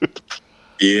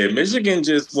 Yeah, Michigan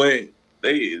just went.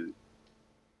 They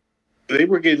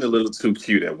were getting a little too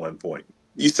cute at one point.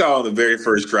 You saw the very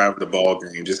first drive of the ball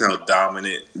game just how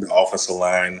dominant the offensive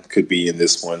line could be in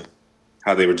this one.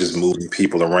 How they were just moving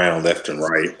people around left and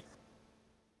right.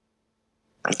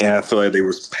 And I feel like they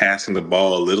was passing the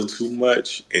ball a little too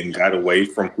much and got away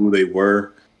from who they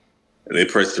were. And they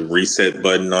pressed the reset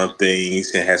button on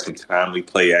things and had some timely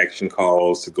play action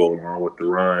calls to go along with the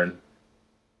run.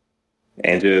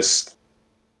 And just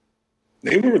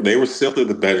they were simply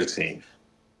the better team.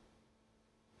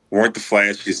 Weren't the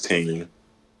flashiest team.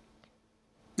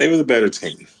 They were the better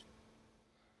team.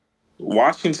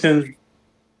 Washington,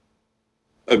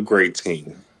 a great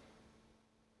team,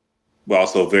 but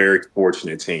also a very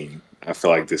fortunate team. I feel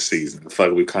like this season. I feel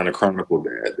like we kind of chronicled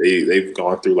that. They've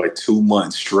gone through like 2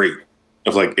 months straight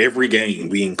of like every game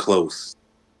being close.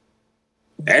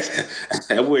 That's,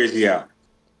 that wears you out.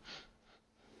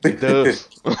 It does.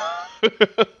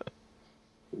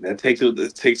 That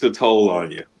takes a toll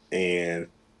on you, and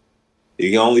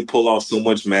you can only pull off so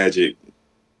much magic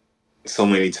so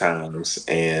many times.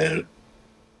 And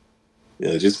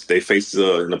just they face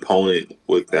an opponent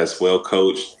that's well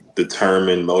coached,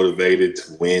 determined, motivated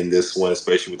to win this one,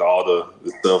 especially with all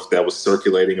the stuff that was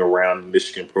circulating around the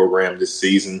Michigan program this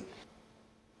season.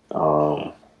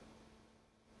 Um,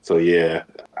 so yeah,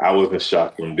 I wasn't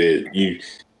shocked one bit.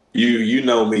 You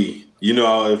know me. You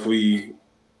know if we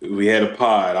had a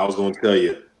pod, I was going to tell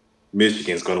you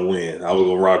Michigan's going to win. I was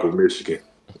going to rock with Michigan.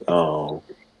 Um,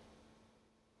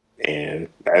 and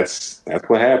that's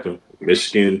what happened.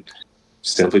 Michigan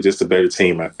simply just a better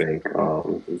team, I think.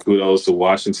 Kudos to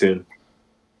Washington.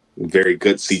 Very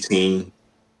gutsy team.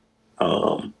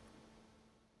 Um,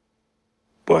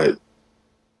 but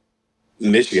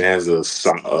Michigan has a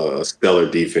stellar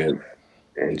defense,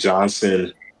 and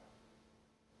Johnson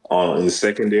on in the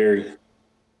secondary,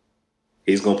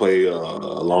 he's gonna play a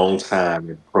long time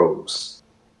in pros.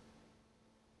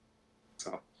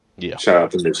 So Yeah, shout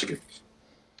out to Michigan.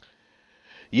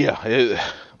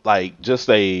 yeah, like just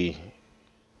a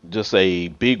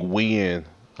big win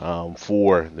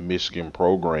for the Michigan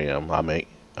program. I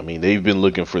mean they've been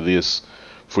looking for this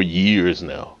for years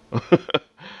now.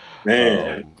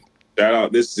 Man, um, shout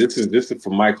out this is for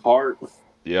Mike Hart.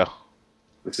 yeah.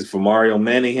 This is for Mario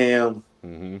Manningham,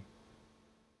 Hmm.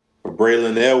 for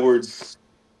Braylon Edwards.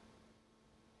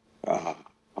 Uh,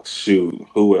 shoot,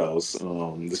 who else?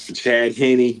 This for Chad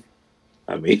Henne.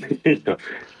 I mean,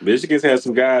 Michigan's had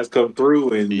some guys come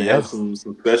through and had Yeah. some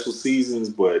special seasons,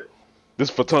 but This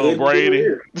for Tom couldn't do Brady.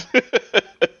 it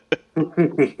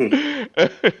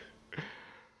here.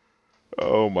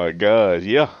 Oh my gosh.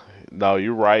 Yeah. No,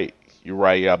 you're right. You're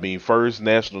right. I mean, first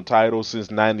national title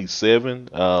since '97.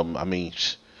 I mean,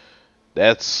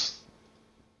 that's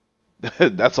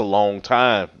that's a long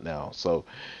time now. So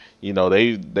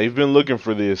they've been looking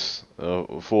for this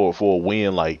for a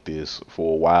win like this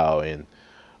for a while, and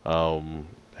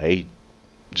hey,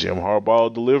 Jim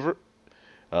Harbaugh delivered.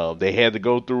 They had to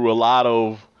go through a lot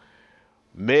of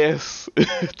mess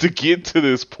to get to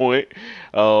this point.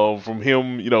 From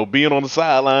him, being on the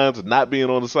sidelines and not being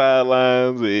on the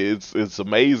sidelines. It's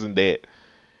amazing that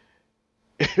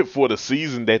for the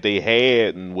season that they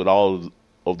had and with all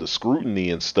of the scrutiny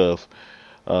and stuff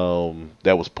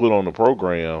that was put on the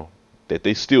program, that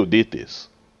they still did this.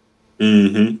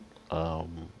 hmm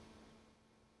Um,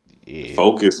 yeah,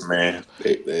 Focus, man.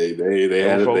 They they were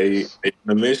had it. focused. They had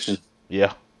a mission.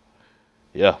 Yeah,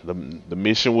 yeah. The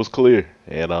mission was clear,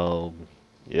 and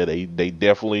yeah, they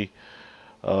definitely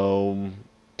um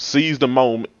seized the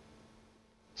moment,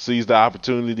 seized the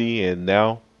opportunity, and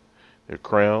now they're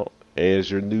crowned as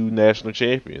your new national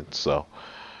champion. So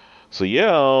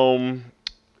yeah.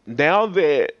 Now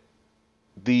that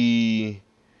the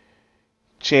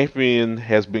champion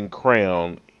has been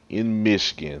crowned in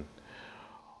Michigan,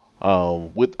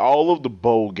 with all of the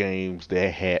bowl games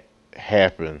that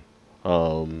happened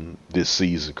this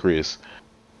season, Chris,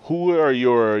 who are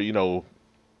your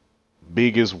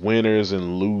biggest winners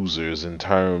and losers in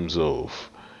terms of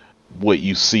what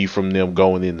you see from them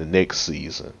going in the next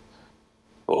season?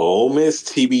 Ole Miss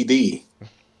TBD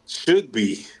should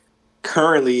be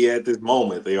currently at this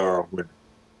moment they are a winner.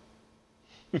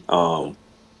 Um,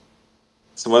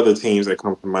 some other teams that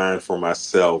come to mind for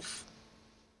myself,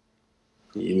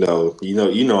 I'm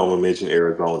gonna mention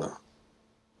Arizona.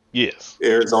 Yes.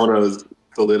 Arizona is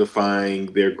solidifying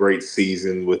their great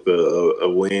season with a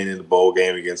win in the bowl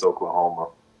game against Oklahoma.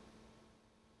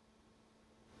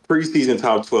 Preseason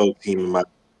top 12 team in my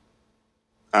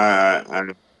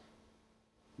I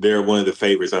they're one of the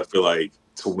favorites I feel like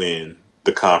to win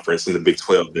the conference in the Big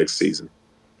 12 next season.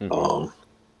 Hmm. Um,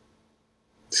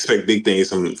 expect big things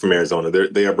from Arizona.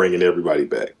 They are bringing everybody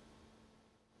back.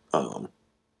 Um,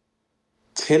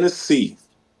 Tennessee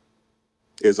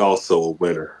is also a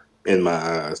winner in my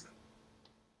eyes.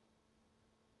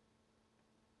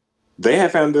 They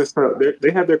have found this.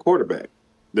 They have their quarterback.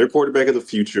 Their quarterback of the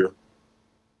future.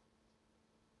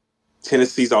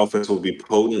 Tennessee's offense will be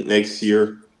potent next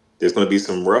year. There's going to be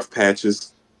some rough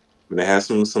patches. And they have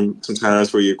some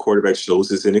times where your quarterback shows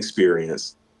his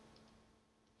inexperience.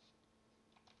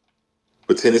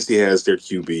 But Tennessee has their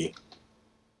QB.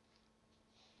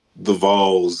 The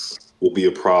Vols will be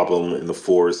a problem in the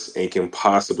force and can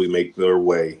possibly make their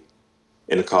way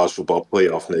in the college football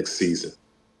playoff next season.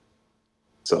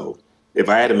 So if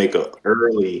I had to make an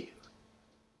early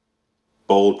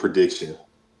bold prediction,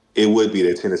 it would be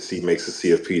that Tennessee makes the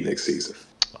CFP next season.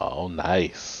 Oh,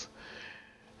 nice.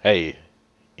 Hey,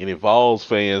 any Vols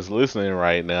fans listening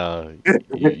right now,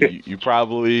 you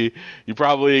probably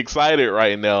excited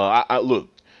right now. I look,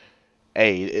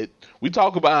 hey, we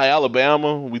talk about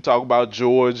Alabama, we talk about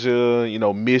Georgia,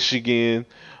 Michigan,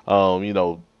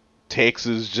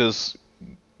 Texas. Just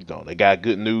they got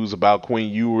good news about Quinn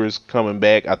Ewers coming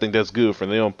back. I think that's good for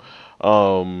them.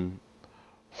 Um,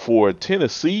 for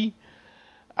Tennessee,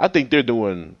 I think they're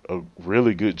doing a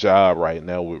really good job right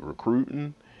now with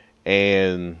recruiting.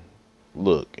 And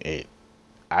look,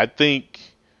 I think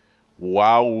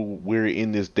while we're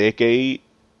in this decade,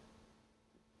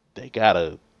 they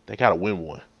gotta win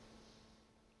one.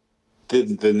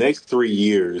 The next 3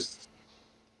 years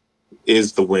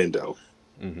is the window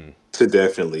Hmm. to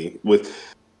definitely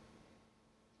with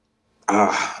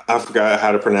I forgot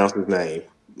how to pronounce his name.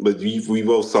 but we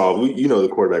both saw. You know the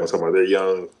quarterback I'm talking about. They're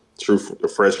young, true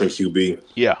freshman QB.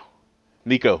 Yeah,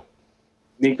 Nico.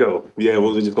 Nico. Yeah, Mm-hmm.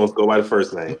 we're just gonna go by the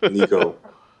first name. Nico.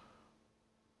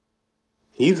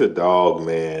 He's a dog,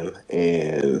 man,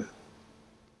 and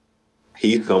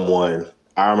he's someone.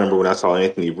 I remember when I saw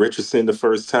Anthony Richardson the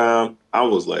first time, I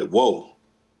was like, "Whoa,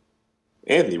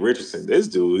 Anthony Richardson! This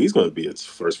dude, he's going to be a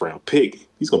first round pick.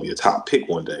 He's going to be a top pick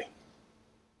one day."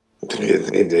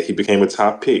 And then he became a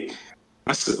top pick.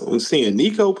 I'm seeing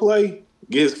Nico play,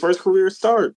 get his first career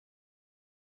start.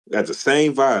 Got the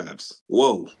same vibes.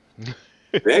 Whoa,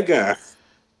 that guy,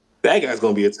 that guy's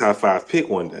going to be a top 5 pick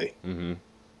one day. Mm-hmm.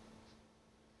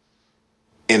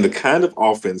 And the kind of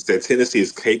offense that Tennessee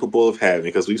is capable of having,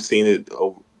 because we've seen it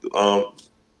in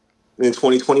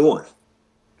 2021,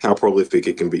 how prolific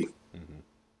it can be. Mm-hmm.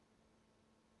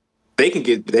 They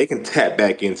can tap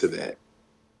back into that.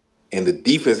 And the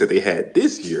defense that they had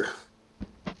this year,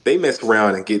 they mess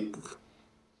around and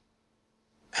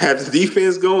have the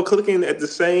defense going clicking at the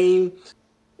same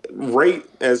rate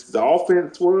as the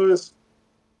offense was.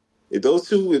 If those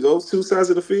two sides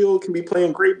of the field can be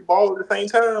playing great ball at the same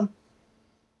time,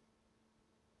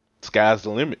 Sky's the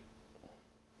limit.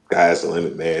 sky's the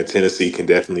limit, man. Tennessee can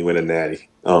definitely win a natty.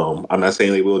 I'm not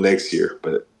saying they will next year,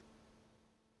 but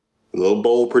a little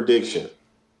bold prediction.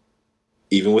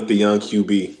 Even with the young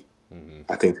QB,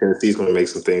 Mm-hmm. I think Tennessee's going to make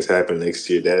some things happen next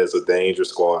year. That is a dangerous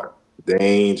squad,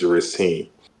 dangerous team.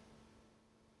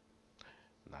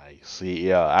 Nice. See,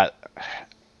 yeah,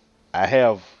 I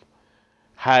have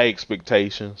high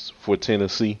expectations for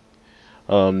Tennessee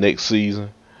next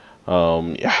season.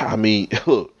 Yeah, I mean,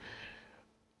 look,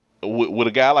 with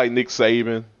a guy like Nick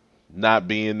Saban not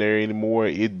being there anymore,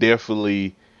 it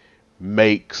definitely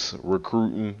makes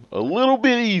recruiting a little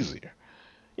bit easier.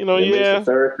 And it makes the Yeah,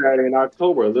 third Saturday in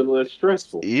October a little less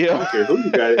stressful. I yeah. don't care who you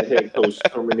got as head coach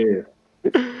coming in.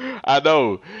 I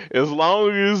know. As long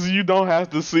as you don't have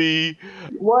to see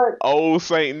What? old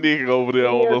Saint Nick over there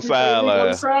on Yeah, the you say Nick on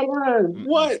the sideline. sideline. Mm-mm.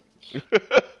 What?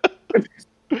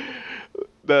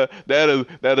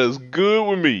 That is good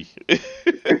with me.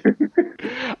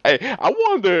 Hey, I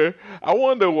wonder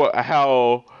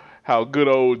how good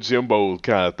old Jimbo's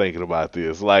kind of thinking about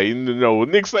this. Like,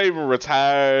 Nick Saban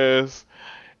retires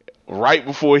right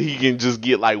before he can just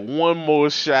get like one more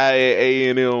shot at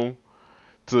A&M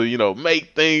to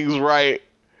make things right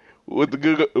with the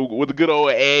good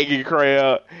old Aggie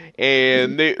crowd.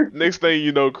 And next thing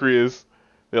you know, Chris,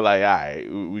 they're like, all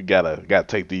right, we gotta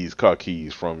take these car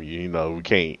keys from you. We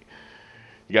can't.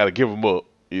 You gotta give them up.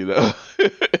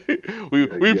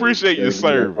 We appreciate your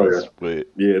service, but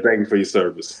Yeah, thank you for your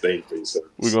service. Thank you for your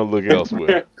we're service. gonna look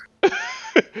elsewhere.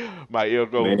 My Man,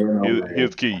 Elko, oh his man.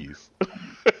 keys.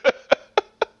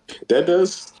 That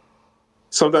does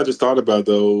something I just thought about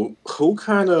though. Who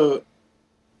kind of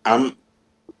I'm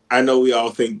I know we all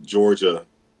think Georgia,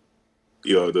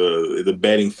 the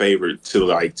betting favorite to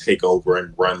like take over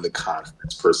and run the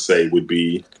conference per se would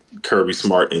be Kirby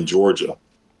Smart in Georgia.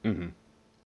 Mm-hmm.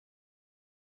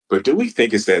 But do we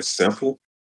think it's that simple?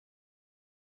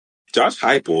 Josh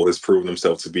Heupel has proven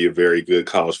himself to be a very good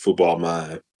college football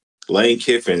mind. Lane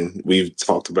Kiffin, we've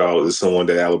talked about, is someone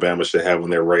that Alabama should have on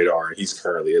their radar, and he's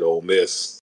currently at Ole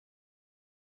Miss.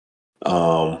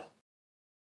 Um,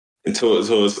 to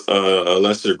a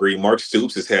lesser degree, Mark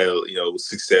Stoops has had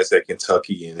success at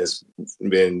Kentucky and has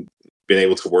been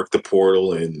able to work the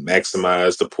portal and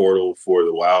maximize the portal for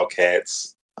the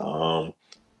Wildcats.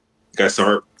 Guys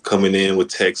aren't coming in with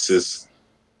Texas.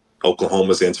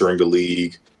 Oklahoma's entering the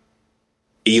league.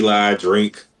 Eli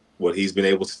Drink, what he's been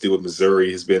able to do with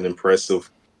Missouri has been impressive.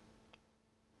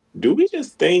 Do we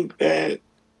just think that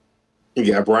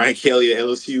Brian Kelly at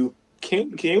LSU?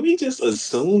 Can we just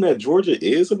assume that Georgia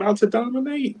is about to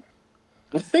dominate?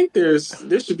 I think there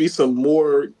should be some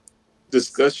more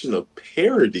discussion of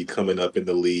parity coming up in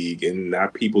the league, and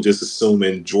not people just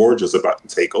assuming Georgia's about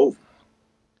to take over.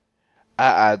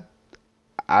 I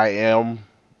I am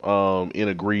in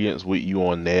agreement with you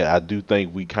on that. I do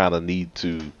think we kind of need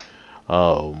to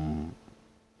um,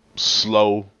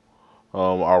 slow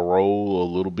our roll a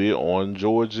little bit on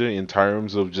Georgia in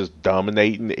terms of just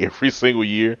dominating every single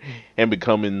year and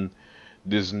becoming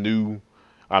this new.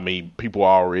 I mean, people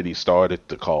already started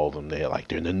to call them that, like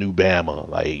they're the new Bama,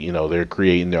 like they're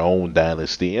creating their own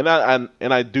dynasty, and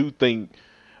I do think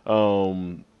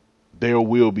um, there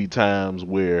will be times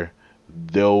where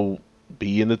they'll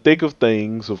be in the thick of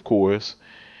things, of course,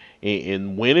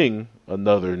 in winning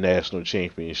another national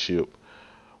championship.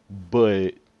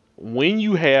 But when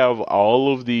you have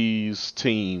all of these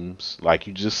teams, like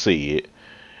you just said,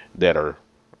 that are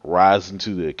rising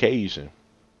to the occasion,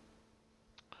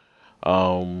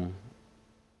 um,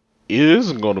 it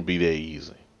isn't going to be that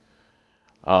easy.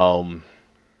 Um,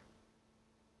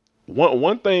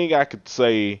 one thing I could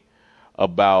say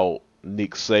about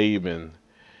Nick Saban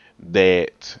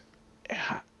that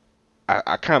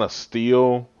I kind of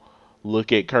still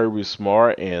look at Kirby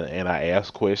Smart and I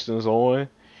ask questions on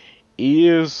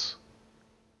is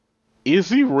is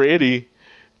he ready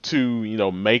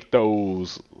to make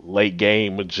those late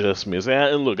game adjustments?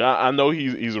 And look, I know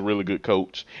he's a really good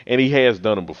coach and he has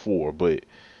done them before, but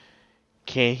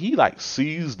can he like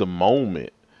seize the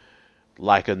moment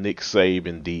like a Nick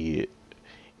Saban did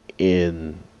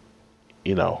in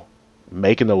you know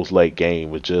making those late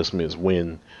game adjustments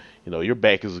when your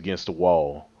back is against the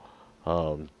wall?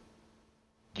 Um,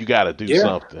 you got to do Yeah,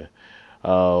 something.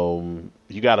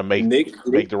 You got to make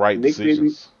the right Nick didn't.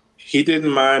 decisions. He didn't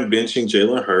mind benching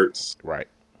Jalen Hurts Right.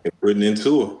 and putting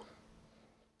into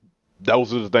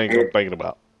Those are the things I'm him. thinking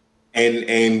about.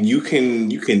 And you can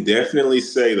definitely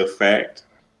say the fact.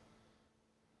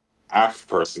 I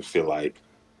personally feel like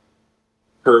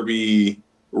Kirby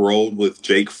rolled with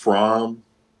Jake Fromm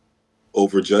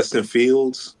over Justin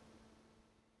Fields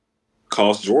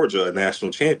cost Georgia a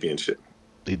national championship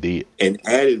They did. and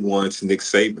added one to Nick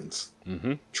Saban's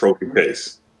Hmm. trophy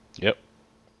case. Yep.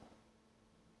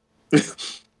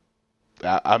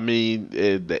 I mean,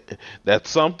 that's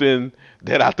something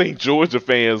that I think Georgia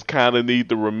fans kind of need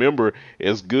to remember.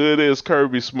 As good as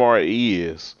Kirby Smart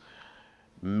is,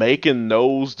 making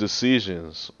those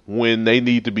decisions when they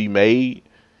need to be made,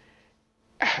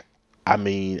 I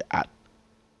mean,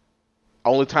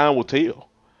 only time will tell.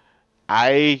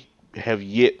 I have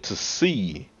yet to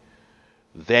see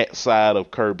that side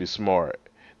of Kirby Smart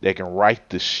that can right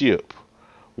the ship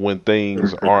when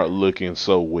things aren't looking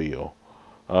so well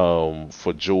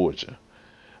for Georgia.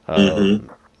 Hmm. Um,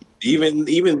 you know,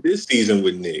 Even this season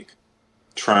with Nick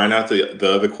trying out the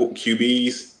other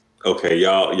QBs. Okay,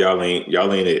 y'all ain't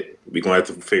it. We gonna have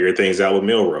to figure things out with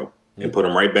Milrow and yeah, put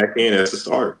him right back in as a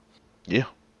starter. yeah,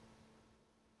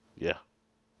 yeah.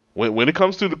 When it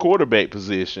comes to the quarterback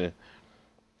position,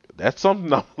 that's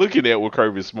something I'm looking at with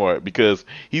Kirby Smart because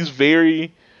he's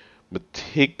very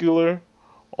particular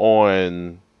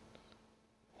on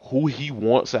who he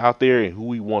wants out there and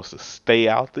who he wants to stay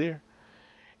out there.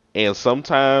 And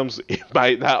sometimes it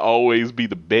might not always be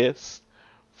the best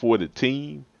for the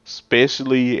team,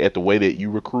 especially at the way that you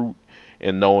recruit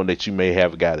and knowing that you may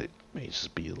have a guy that may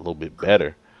just be a little bit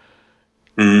better.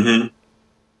 Hmm.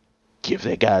 Give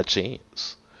that guy a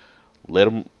chance. Let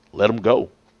him go.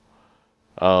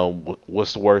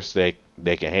 What's the worst that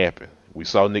can happen? We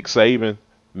saw Nick Saban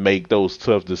make those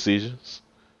tough decisions.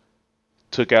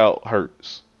 Took out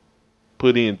Hurts,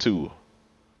 put in Tua,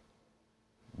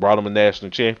 brought him a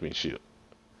national championship,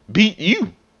 beat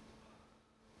you.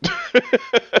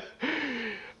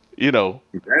 you know,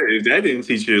 If that didn't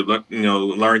teach you,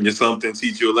 learn you something,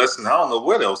 teach you a lesson. I don't know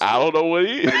what else I don't know what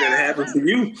it is. might that happen to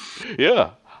you.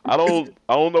 Yeah, I don't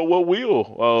know what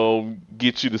will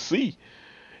get you to see.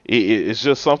 It's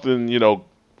just something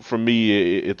for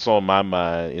me. It's on my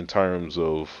mind in terms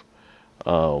of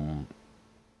um,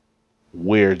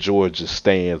 where Georgia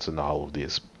stands in all of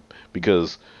this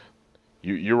because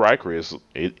you're right, Chris.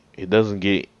 It doesn't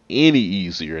get any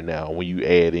easier now when you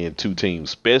add in two teams,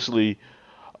 especially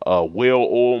a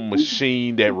well-oiled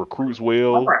machine that recruits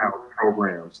well. Powerhouse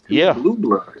programs, two Yeah, blue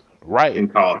bloods right. in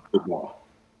college football.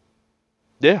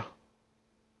 Yeah,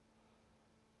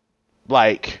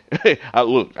 like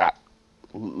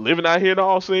living out here in the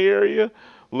Austin area.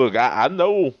 Look, I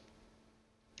know.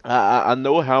 I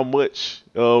know how much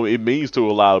it means to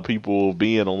a lot of people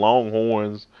being a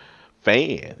Longhorns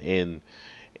fan,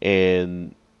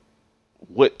 and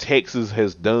what Texas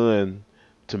has done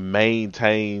to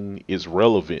maintain its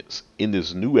relevance in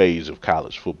this new age of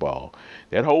college football.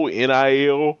 That whole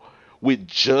NIL with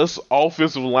just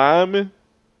offensive linemen,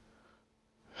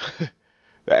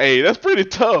 hey, that's pretty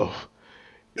tough.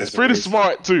 It's That's pretty very tough.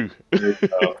 smart too. Very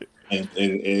tough.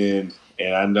 And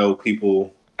I know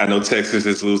people. I know Texas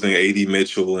is losing A.D.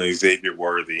 Mitchell and Xavier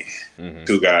Worthy, Hmm.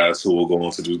 two guys who will go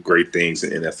on to do great things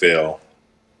in NFL.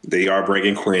 They are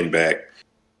bringing Quinn back,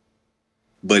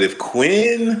 but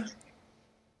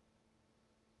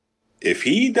if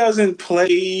he doesn't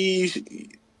play,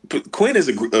 Quinn is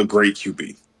a great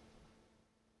QB,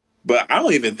 but I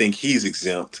don't even think he's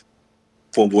exempt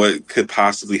from what could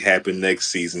possibly happen next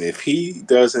season if he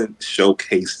doesn't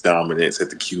showcase dominance at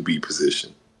the QB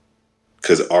position.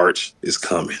 Because Arch is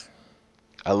coming.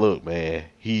 I look, man.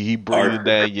 He Arch, breathing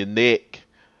down your neck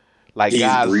like he's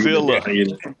breathing Godzilla. down your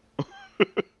neck.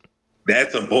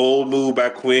 That's a bold move by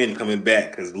Quinn coming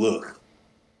back. Because look,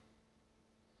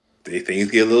 things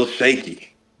get a little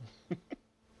shaky.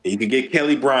 You could get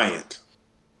Kelly Bryant.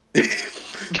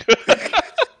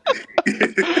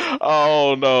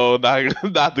 Oh no,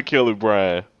 not the Kelly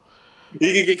Bryant.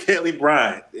 You could get Kelly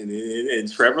Bryant,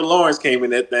 and Trevor Lawrence came in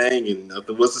that thing, and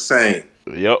nothing was the same.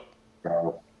 Yep.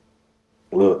 So,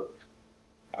 look,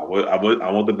 I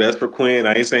want the best for Quinn.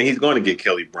 I ain't saying he's going to get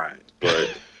Kelly Bryant,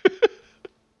 but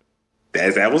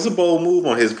that was a bold move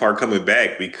on his part coming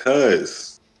back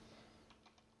because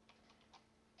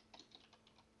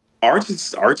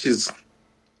Arches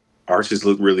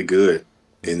look really good,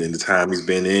 and in the time he's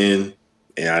been in,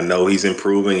 and I know he's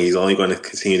improving. He's only going to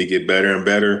continue to get better and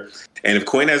better. And if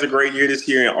Quinn has a great year this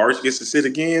year and Arch gets to sit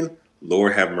again,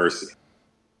 Lord have mercy.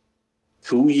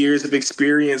 2 years of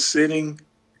experience sitting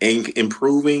and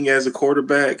improving as a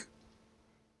quarterback.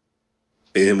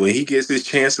 And when he gets his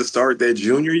chance to start that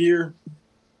junior year,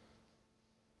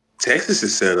 Texas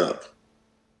is set up.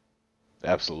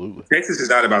 Absolutely. Texas is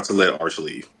not about to let Arch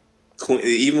leave.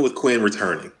 Even with Quinn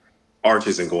returning, Arch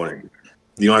isn't going anywhere.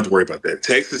 You don't have to worry about that.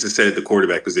 Texas is set at the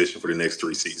quarterback position for the next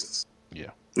 3 seasons.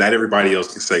 Yeah. Not everybody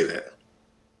else can say that.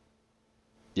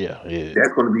 Yeah.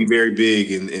 That's going to be very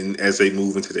big in as they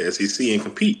move into the SEC and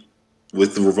compete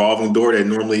with the revolving door that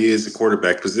normally is the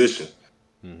quarterback position.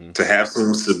 Mm-hmm. To have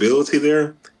some stability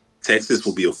there, Texas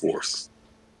will be a force.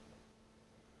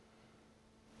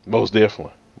 Most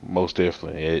definitely.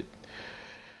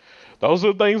 Those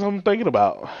are the things I'm thinking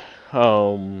about.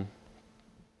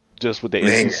 Just with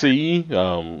the SEC, I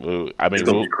mean,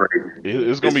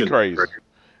 it's gonna be crazy.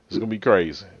 It's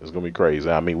gonna be crazy.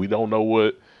 I mean, we don't know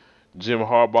what Jim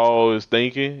Harbaugh is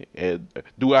thinking. And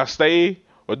do I stay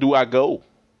or do I go?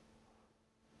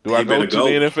 Do I go to the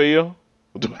NFL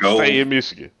or do I stay in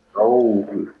Michigan?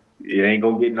 Go. It ain't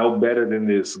gonna get no better than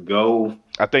this. Go.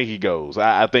 I think he goes.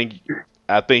 I think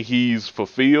he's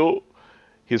fulfilled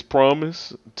his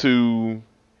promise to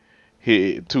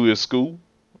his school,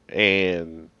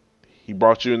 and he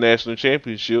brought you a national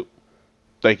championship.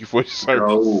 Thank you for your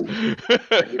service.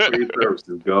 Thank you for your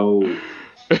services. Go.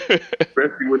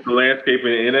 Especially with the landscape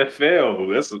in the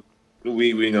NFL.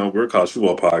 We know we're a college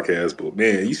football podcast, but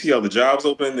man, you see all the jobs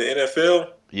open in the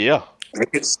NFL? Yeah. There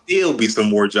could still be some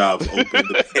more jobs open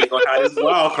depending on how this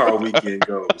wild card weekend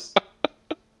goes.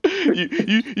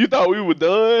 You thought we were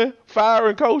done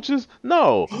firing coaches?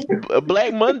 No.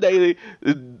 Black Monday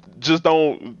just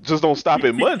don't stop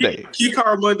at Monday. Key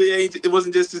card Monday it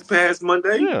wasn't just this past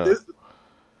Monday. Yeah.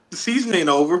 The season ain't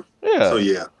over. Yeah. So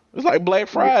yeah. It's like Black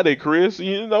Friday, Chris.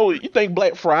 You know, you think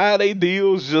Black Friday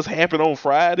deals just happen on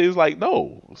Fridays? Like,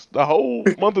 no. It's the whole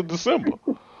month of December.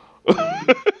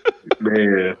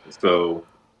 Man, so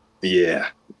yeah.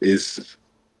 It's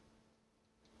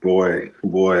boy,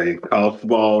 college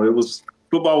football.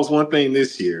 Football was one thing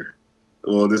this year.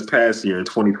 Well, this past year in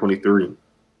 2023.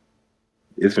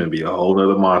 It's gonna be a whole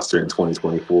other monster in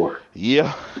 2024.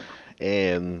 Yeah.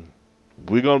 And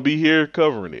we're gonna be here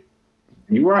covering it.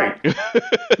 You're right.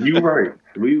 You're right.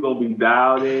 We're gonna be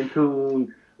dialed in,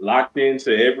 tuned, locked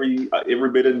into every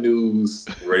bit of news,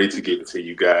 ready to get it to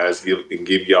you guys,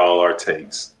 give y'all our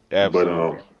takes.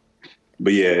 Absolutely.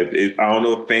 But yeah, I don't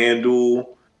know if FanDuel,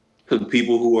 to the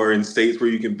people who are in states where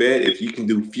you can bet, if you can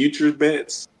do futures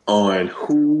bets on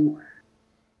who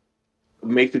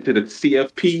makes it to the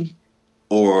CFP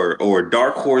or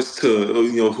dark horse to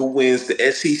who wins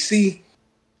the SEC.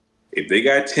 If they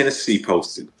got Tennessee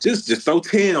posted, just throw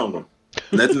 10 on them.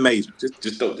 Nothing major.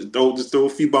 Just throw a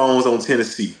few bones on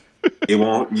Tennessee. It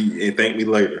won't. And thank me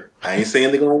later. I ain't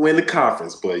saying they're gonna win the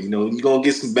conference, but you're gonna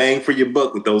get some bang for your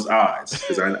buck with those odds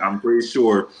because I'm pretty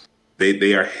sure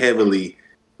they are heavily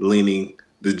leaning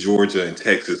the Georgia and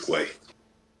Texas way.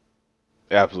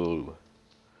 Absolutely.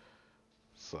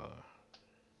 So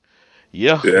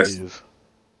yeah.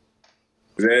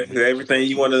 Is that everything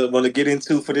you want to get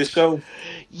into for this show?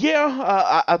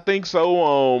 Yeah, I think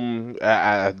so.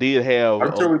 I did have.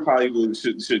 I'm sure we probably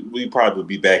should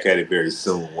be back at it very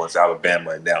soon once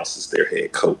Alabama announces their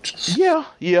head coach. Yeah.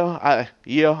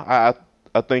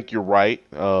 I think you're right.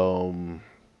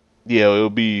 It'll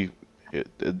be. It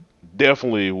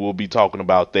definitely we'll be talking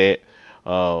about that.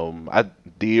 I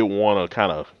did want to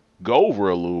kind of go over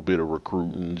a little bit of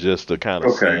recruiting just to kind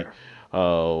of see.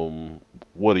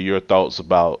 What are your thoughts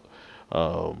about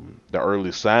the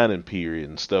early signing period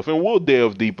and stuff? And we'll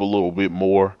delve deep a little bit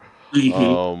more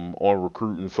on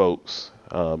recruiting folks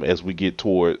as we get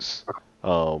towards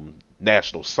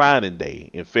National Signing Day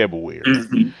in February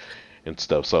and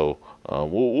stuff. So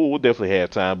we'll definitely have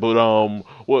time. But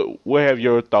what have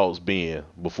your thoughts been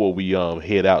before we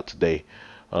head out today?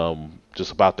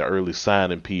 Just about the early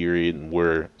signing period and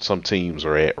where some teams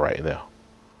are at right now.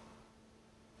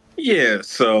 Yeah,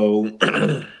 so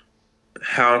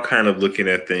how I'm kind of looking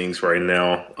at things right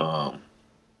now.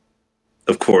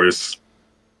 Of course,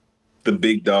 the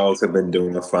big dogs have been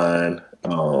doing fine.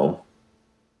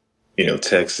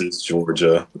 Texas,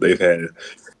 Georgia, they've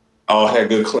all had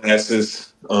good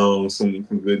classes. Some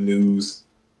good news.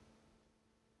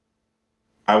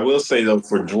 I will say though,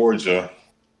 for Georgia,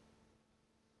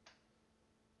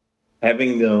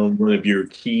 having one of your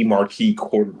key marquee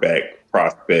quarterback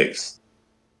prospects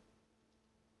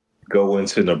go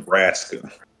into Nebraska,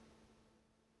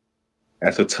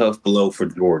 that's a tough blow for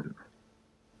Georgia.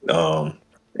 And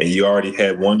you already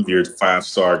had one of your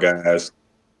 5-star guys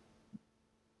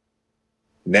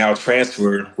now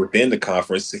transferred within the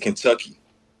conference to Kentucky.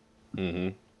 Mm-hmm.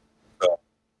 So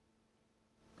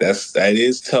that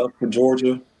is tough for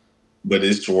Georgia, but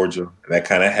it's Georgia. That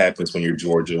kind of happens when you're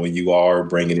Georgia. When you are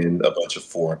bringing in a bunch of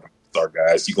 4-star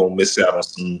guys, you're gonna miss out on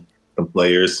some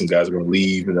players. Some guys are gonna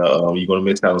leave, and you're gonna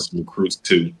miss out on some recruits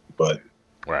too. But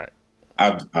Right.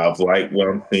 I've liked what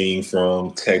I'm seeing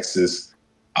from Texas.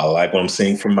 I like what I'm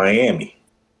seeing from Miami.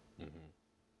 Mm-hmm.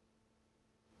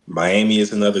 Miami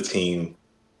is another team.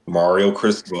 Mario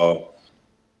Cristobal,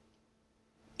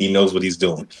 he knows what he's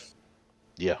doing.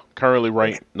 Yeah. Currently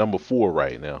ranked number 4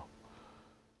 right now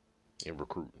in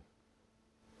recruiting.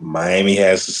 Miami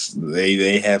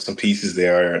they have some pieces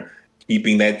there,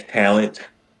 keeping that talent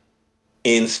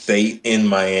in state in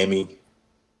Miami,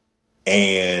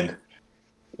 and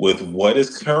with what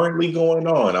is currently going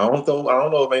on, I don't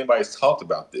know if anybody's talked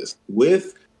about this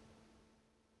with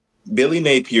Billy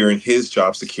Napier and his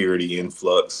job security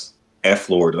influx at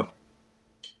Florida,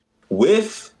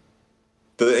 with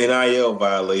the NIL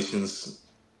violations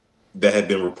that have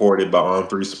been reported by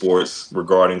On3 Sports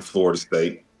regarding Florida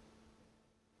State,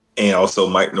 and also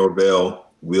Mike Norvell.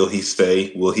 Will he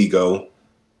stay? Will he go?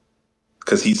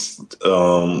 Because he's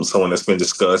someone that's been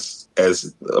discussed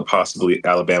as possibly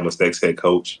Alabama's next head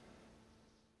coach.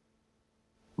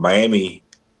 Miami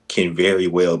can very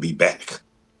well be back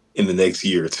in the next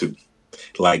year or two,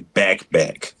 like back,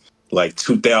 like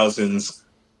 2000s,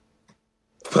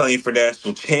 playing for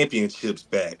national championships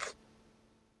back.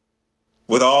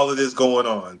 With all of this going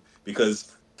on,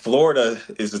 because Florida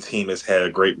is a team that's had a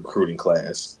great recruiting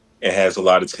class and has a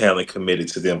lot of talent committed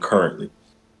to them currently.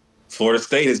 Florida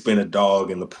State has been a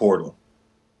dog in the portal.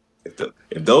 If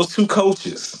those two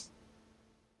coaches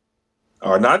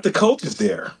are not the coaches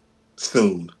there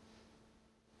soon,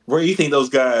 where do you think those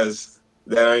guys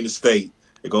that are in the state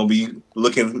are going to be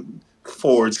looking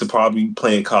forward to probably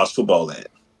playing college football at?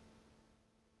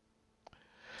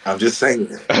 I'm just saying.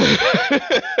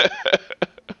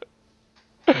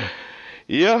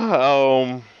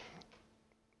 Yeah.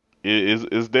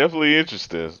 It's definitely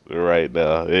interesting right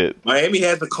now. Miami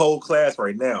has a cold class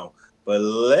right now, but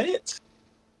let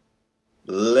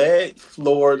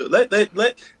Florida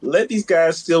let these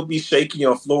guys still be shaky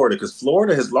on Florida, because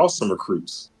Florida has lost some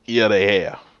recruits. Yeah, they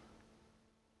have.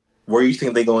 Where do you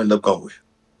think they're going to end up going?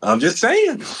 I'm just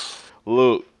saying.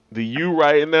 Look, the U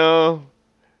right now,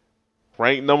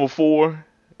 ranked number 4.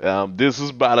 This is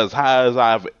about as high as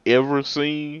I've ever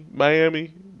seen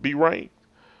Miami be ranked.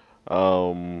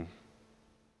 Um,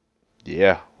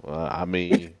 yeah, I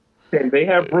mean, And they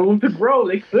have room to grow.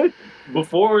 They could,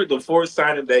 before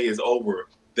signing day is over,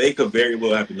 they could very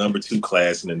well have the number 2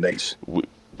 class in the nation.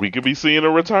 we could be seeing a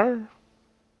return.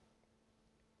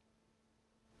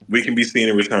 We can be seeing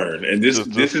a return, and this Just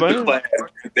is the saying. class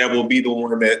that will be the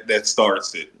one that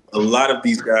starts it. A lot of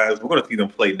these guys, we're going to see them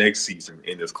play next season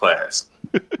in this class.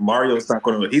 Mario's not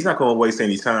going to. He's not going to waste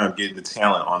any time getting the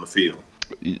talent on the field.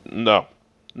 No,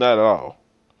 not at all.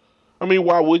 I mean,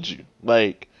 why would you?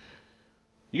 Like,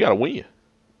 you got to win.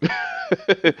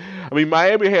 I mean,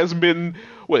 Miami hasn't been.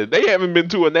 They haven't been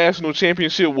to a national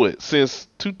championship since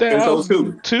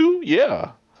 2002.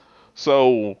 Yeah.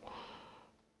 So,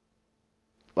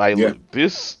 like, Yeah. look,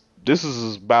 this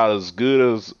is about as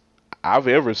good as I've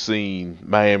ever seen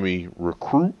Miami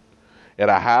recruit at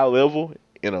a high level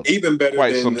in a Even better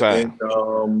quite some time.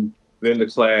 than the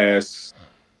class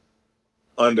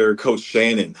under Coach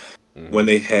Shannon, when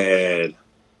they had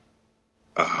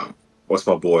what's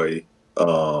my boy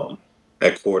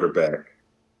at quarterback.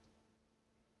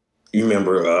 You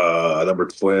remember number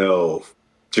 12,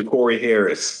 Ja'Cory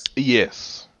Harris.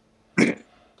 Yes.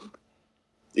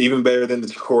 Even better than the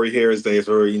Ja'Cory Harris days,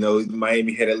 where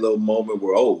Miami had a little moment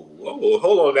where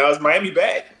hold on, now is Miami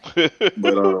back?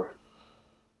 But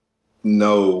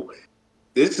no,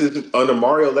 this is under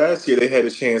Mario last year. They had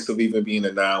a chance of even being a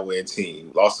 9-win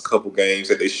team. Lost a couple games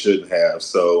that they shouldn't have.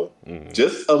 So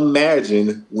just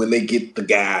imagine when they get the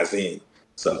guys in.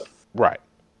 So right,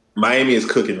 Miami is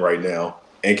cooking right now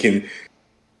and can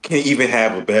can even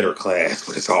have a better class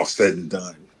when it's all said and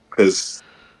done. Because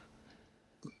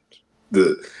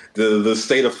the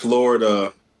state of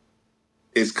Florida,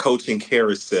 its coaching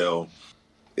carousel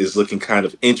is looking kind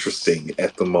of interesting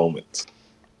at the moment.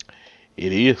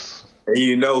 It is. And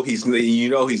he's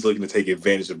looking to take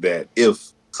advantage of that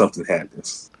if something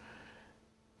happens.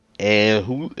 And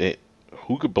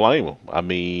who could blame him? I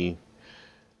mean,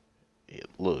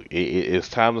 look, it's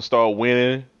time to start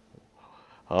winning.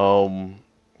 Um,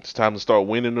 it's time to start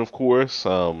winning, of course.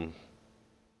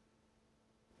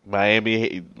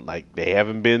 Miami, like they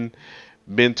haven't been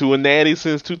to a natty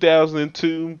since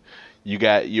 2002. You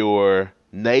got your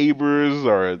neighbors,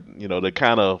 or they're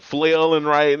kind of flailing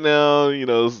right now.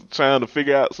 Trying to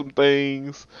figure out some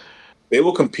things. They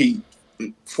will compete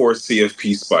for a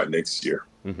CFP spot next year.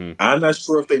 Hmm. I'm not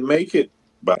sure if they make it,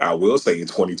 but I will say in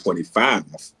 2025,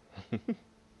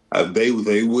 they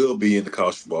will be in the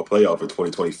college football playoff in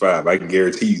 2025. I can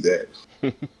guarantee you that.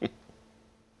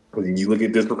 When you look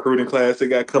at this recruiting class they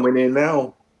got coming in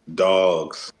now,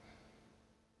 dogs,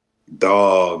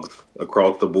 dogs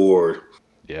across the board.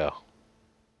 Yeah.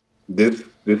 This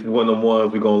is one of the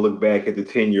ones we're gonna look back at the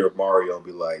tenure of Mario and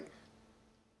be like,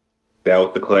 that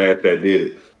was the class that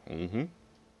did it. Hmm.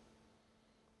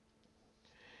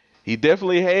 He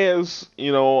definitely has,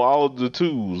 all of the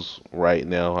tools right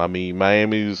now. I mean,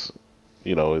 Miami's,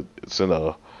 it's in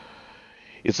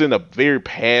a very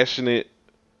passionate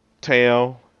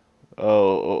town.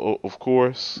 Of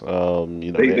course.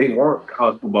 That They want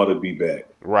college football to be back.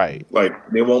 right. Like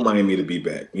they want Miami to be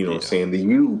back. You know what I'm Yeah. saying? The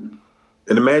U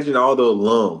and imagine all the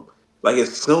alum. Like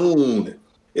as soon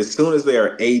as they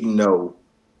are 8-0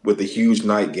 with a huge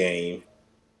night game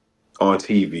on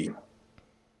TV,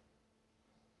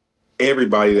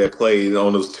 everybody that played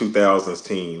on those 2000s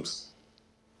teams,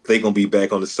 they gonna be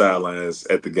back on the sidelines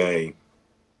at the game.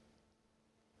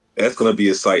 That's gonna be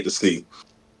a sight to see.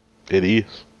 It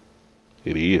is.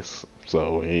 It is.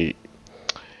 So he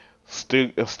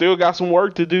still got some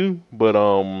work to do, but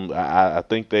I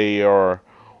think they are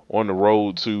on the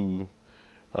road to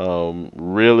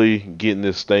really getting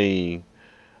this thing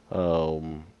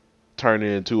um,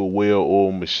 turning into a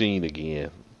well-oiled machine again,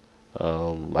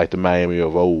 like the Miami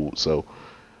of old. So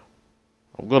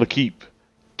I'm gonna keep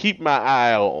my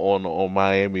eye on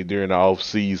Miami during the off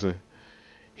season,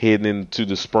 heading into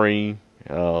the spring,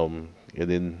 and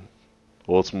then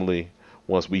ultimately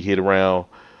once we hit around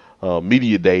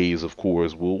media days, of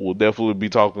course, we'll definitely be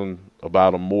talking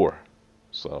about them more.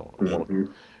 So I want to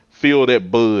Mm-hmm. feel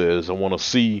that buzz. I want to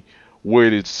see where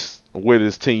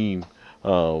this team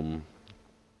um,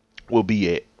 will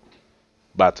be at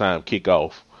by time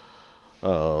kickoff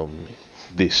um,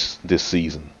 this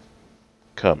season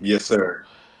coming. Yes, sir.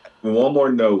 One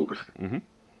more note. Hmm.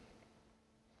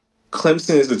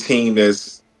 Clemson is a team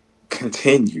that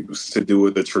continues to do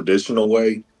it the traditional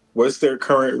way. What's their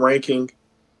current ranking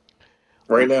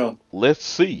right now? Let's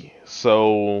see.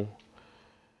 So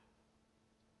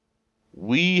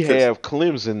we Because have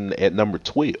Clemson at number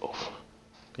 12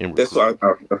 in that's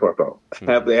recruiting. that's what I thought.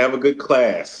 Hmm. They have a good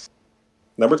class.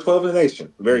 Number 12 in the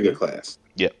nation. Very Hmm. good class.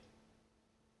 Yep.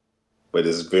 But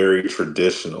it's very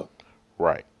traditional.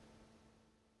 Right.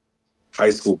 High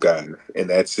school guys, and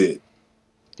that's it.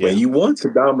 When Yeah. you want to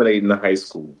dominate in the high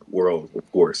school world, of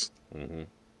course, Hmm.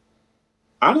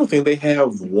 I don't think they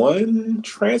have one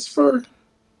transfer.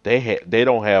 They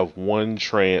don't have one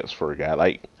transfer guy.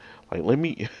 Like let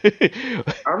me I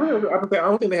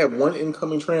don't think they have one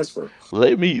incoming transfer.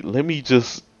 let me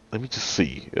just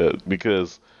see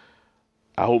because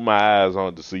I hope my eyes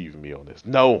aren't deceiving me on this.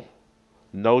 No,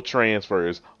 no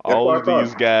transfers. That's All what of I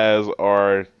these thought. guys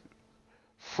are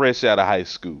fresh out of high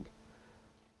school.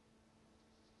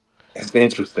 That's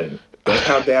interesting. That's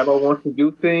how Dabo wants to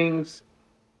do things.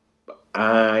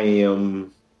 I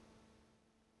am.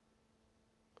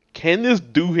 Can this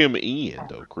do him in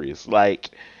though, Chris? Like,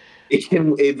 It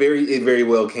can. It very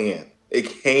well can. It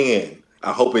can.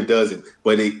 I hope it doesn't,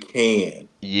 but it can.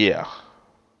 yeah.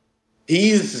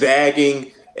 He's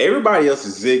zagging. Everybody else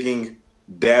is zigging.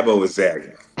 Dabo is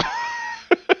zagging.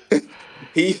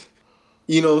 He,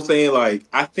 you know what I'm saying? Like,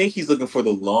 I think he's looking for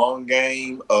the long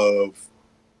game of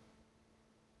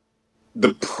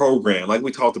the program. Like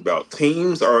we talked about,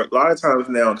 teams are a lot of times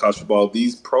now in college football.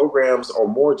 These programs are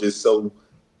more just so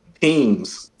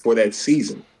teams for that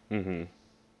season. Hmm.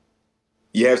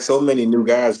 You have so many new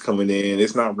guys coming in.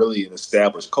 It's not really an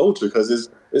established culture because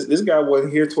this guy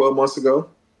wasn't here 12 months ago.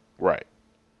 Right.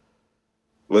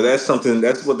 Well, that's something.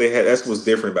 That's what they had. That's what's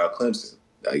different about Clemson.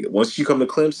 Like, once you come to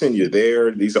Clemson, you're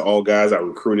there. These are all guys I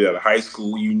recruited out of high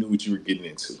school. You knew what you were getting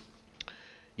into.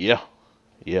 Yeah.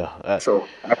 Yeah. So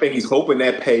I think he's hoping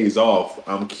that pays off.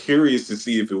 I'm curious to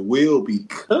see if it will,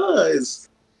 because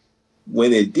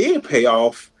when it did pay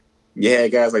off, you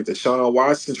had guys like Deshaun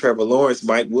Watson, Trevor Lawrence,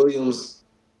 Mike Williams,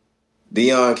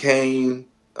 Deion Kane,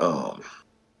 um,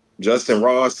 Justin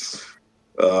Ross,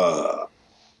 uh,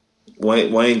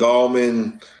 Wayne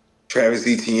Gallman, Travis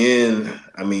Etienne.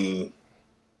 I mean,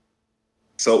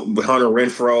 so Hunter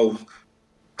Renfro.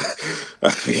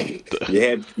 I mean,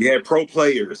 you had pro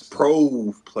players.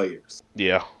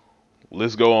 Yeah.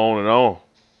 Let's go on and on.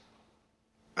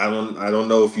 I don't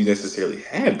know if you necessarily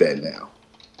have that now,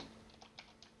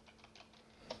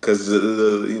 because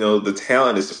the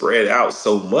talent is spread out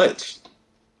so much.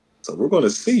 So we're going to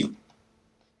see.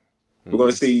 We're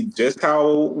going to Hmm. see just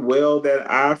how well that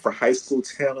eye for high school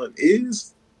talent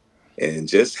is, and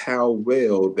just how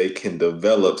well they can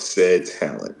develop said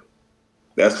talent.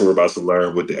 That's what we're about to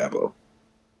learn with Dabo.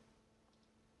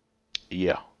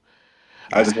 Yeah.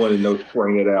 I just want to know,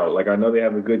 spraying it out. Like, I know they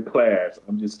have a good class.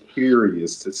 I'm just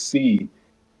curious to see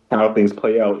how things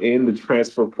play out in the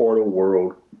transfer portal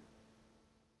world.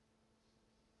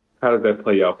 How does that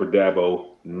play out for Dabo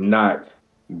not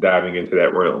diving into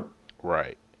that realm?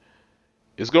 Right.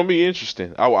 It's gonna be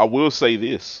interesting. I will say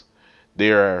this: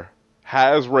 their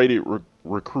highest rated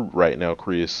recruit right now,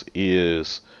 Chris,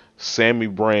 is Sammy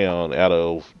Brown out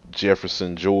of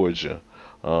Jefferson, Georgia.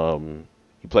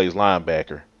 He plays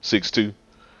linebacker, 6'2",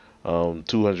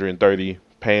 230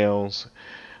 pounds.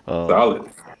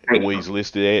 Solid. Where he's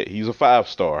listed at, he's a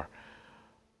 5-star.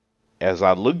 As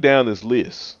I look down this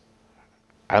list,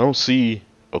 I don't see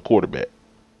a quarterback.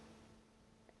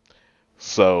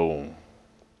 So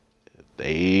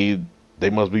they they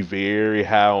must be very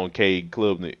high on Cade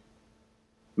Klubnik.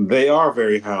 They are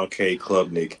very high on K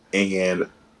Klubnik, and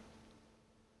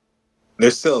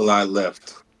there's still a lot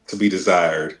left to be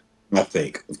desired, I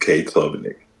think, of K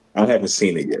Klubnik. I haven't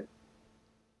seen it yet.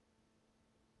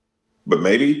 But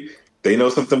maybe they know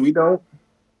something we don't.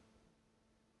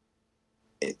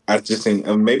 I just think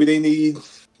maybe they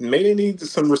need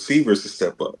some receivers to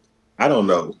step up. I don't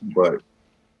know, but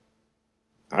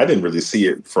I didn't really see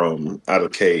it from out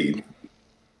of Cade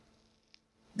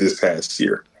this past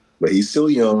year. But he's still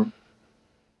young.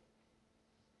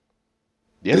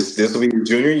 Yeah. This will be his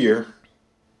junior year,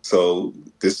 so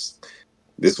this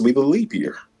will be the leap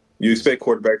year. You Mm-hmm. expect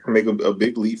quarterbacks to make a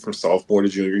big leap from sophomore to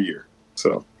junior year.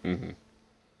 So Mm-hmm.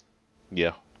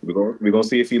 Yeah. we're gonna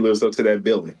see if he lives up to that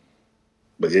billing.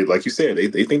 But like you said, they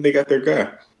think they got their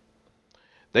guy.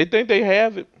 They think they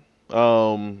have it.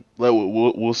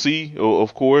 We'll see.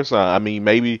 Of course. I mean,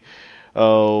 maybe,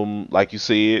 like you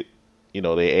said,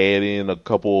 they add in a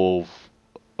couple of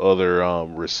other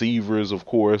receivers, of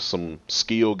course, some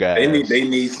skill They need guys. they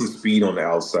need some speed on the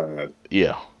outside.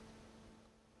 Yeah.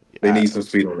 They need some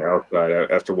speed on the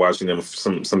outside after watching them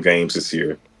some games this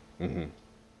year. Mhm.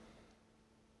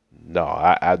 No,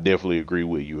 I definitely agree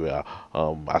with you.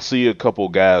 I see a couple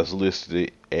guys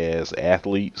listed as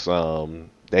athletes.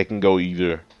 They can go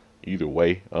either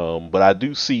way. But I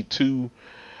do see two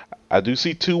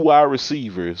wide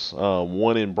receivers.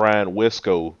 One in Brian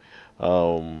Wesco,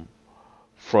 um,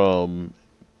 from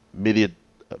Mid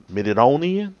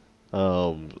Midonian.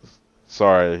 Um,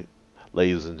 sorry,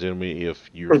 ladies and gentlemen, if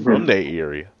you're from that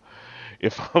area,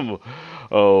 if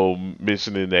I'm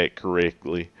mentioning that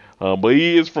correctly. But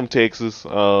he is from Texas,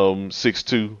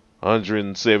 6'2",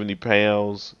 170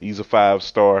 pounds. He's a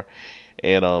 5-star.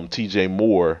 And TJ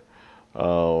Moore,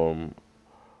 um,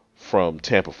 from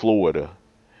Tampa, Florida.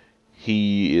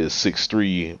 He is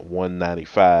 6'3",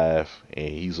 195, and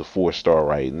he's a 4-star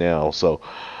right now. So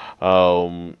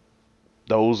um,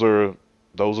 those are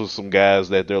those are some guys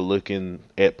that they're looking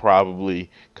at probably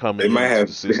coming into the They had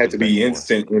system to day be one.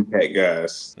 instant impact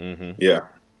guys. Hmm. Yeah,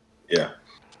 yeah.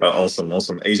 On some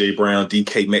AJ Brown,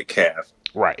 DK Metcalf.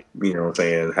 Right. You know what I'm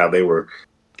saying? How they were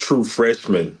true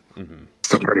freshmen Hmm.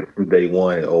 starting from day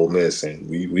one at Ole Miss, and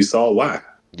we saw why.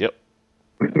 Yep.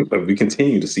 But we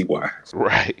continue to see why.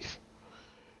 Right.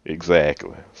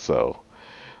 Exactly. So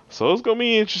it's gonna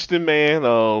be interesting,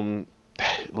 man.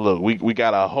 Look, we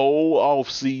got a whole off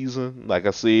season. Like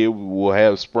I said, we'll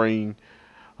have spring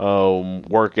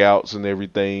workouts and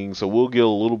everything. So we'll get a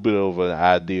little bit of an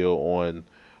idea on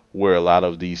where a lot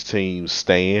of these teams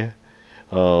stand,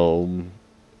 um,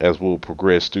 as we'll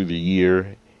progress through the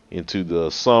year into the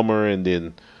summer, and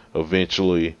then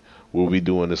eventually we'll be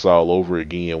doing this all over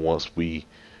again once we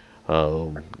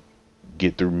um,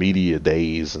 get through media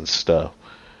days and stuff.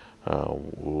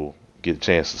 We'll get a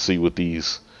chance to see what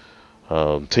these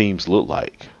teams look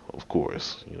like. Of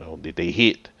course, did they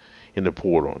hit in the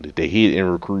portal? Did they hit in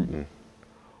recruiting?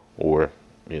 Or,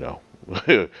 you know,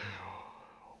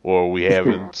 or we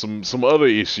having some other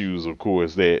issues, of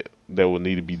course, that will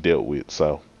need to be dealt with.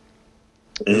 So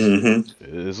it's Hmm.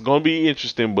 it's gonna be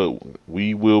interesting, but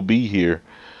we will be here,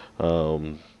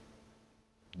 um,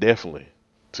 definitely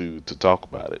to talk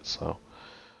about it. So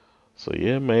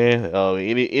yeah, man.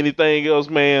 Anything else,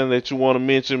 man, that you want to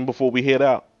mention before we head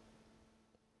out?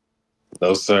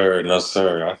 No, sir. No,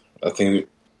 sir. I think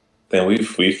then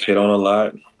we've hit on a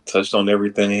lot, touched on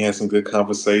everything, had some good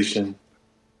conversation.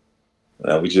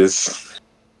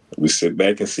 We sit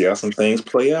back and see how some things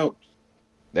play out.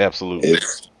 Absolutely.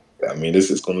 It's, I mean, this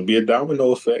is going to be a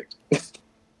domino effect.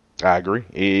 I agree.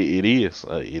 It is.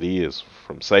 It is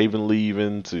from saving,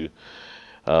 leaving to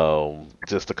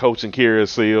just the coaching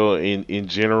carousel in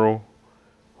general.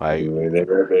 Like, And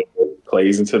it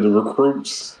plays into the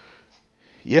recruits,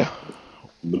 yeah.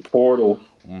 the portal.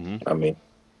 hmm I mean,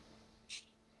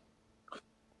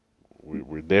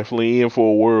 we're definitely in for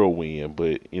a whirlwind,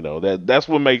 but that's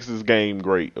what makes this game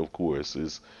great. Of course,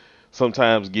 is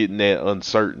sometimes getting that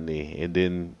uncertainty, and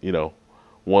then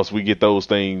once we get those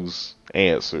things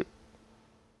answered,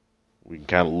 we can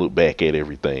kind of look back at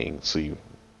everything, see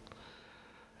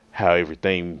how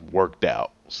everything worked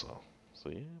out. So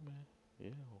yeah, man. Yeah.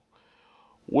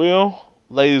 Well,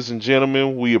 ladies and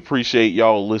gentlemen, we appreciate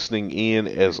y'all listening in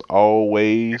as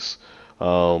always.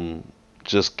 Um,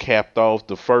 just capped off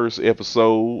the first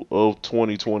episode of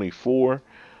 2024.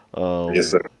 yes, Um,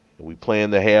 sir. we plan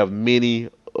to have many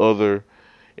other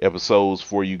episodes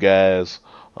for you guys,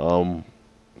 um,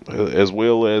 as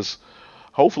well as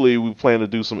hopefully we plan to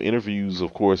do some interviews,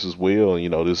 of course, as well.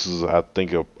 This is, I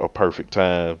think, a perfect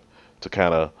time to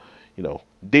kind of,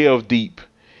 delve deep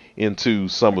into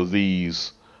some of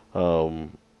these um,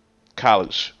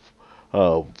 college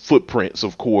footprints,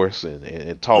 of course,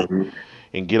 and talk Hmm.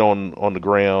 and get on the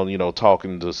ground,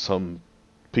 talking to some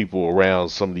people around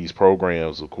some of these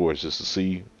programs, of course, just to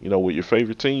see, what your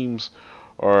favorite teams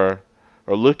are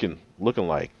looking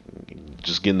like.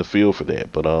 Just getting the feel for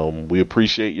that. But we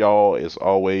appreciate y'all as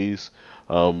always,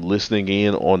 listening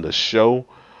in on the show.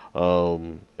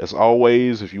 As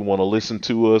always, if you want to listen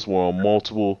to us, we're on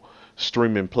multiple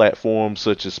streaming platforms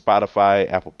such as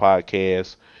Spotify, Apple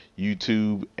Podcasts,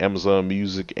 YouTube, Amazon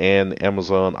Music, and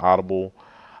Amazon Audible,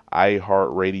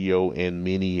 iHeartRadio, and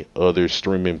many other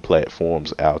streaming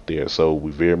platforms out there. So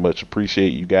we very much appreciate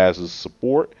you guys'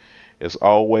 support as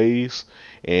always.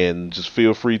 And just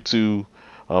feel free to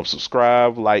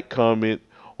subscribe, like, comment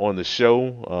on the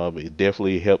show. It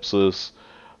definitely helps us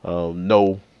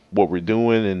know what we're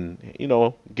doing, and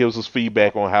gives us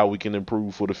feedback on how we can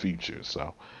improve for the future.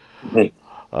 So,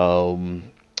 um,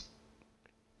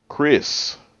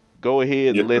 Chris, go ahead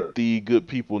and Yes, let sir. the good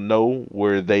people know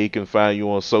where they can find you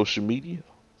on social media.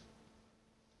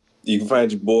 You can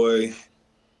find your boy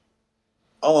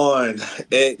on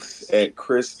X at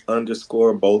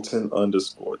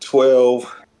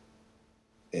Chris_Bolton_12.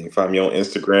 And you can find me on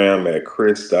Instagram at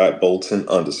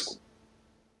Chris.Bolton_.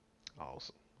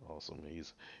 Awesome, awesome.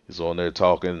 He's on there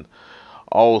talking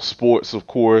all sports, of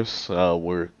course.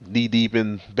 We're knee deep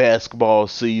in basketball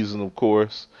season, of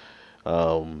course.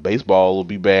 Baseball will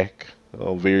be back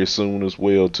very soon as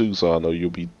well too, so I know you'll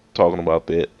be talking about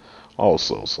that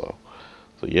also. So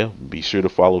yeah, be sure to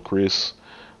follow Chris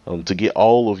to get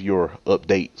all of your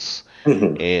updates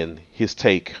and his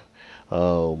take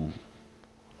um,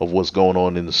 of what's going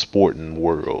on in the sporting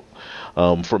world.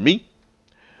 For me,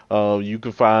 you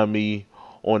can find me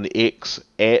on the X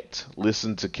at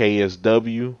Listen to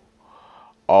KSW,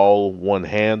 all one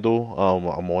handle.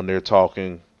 I'm on there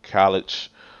talking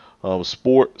college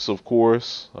sports, of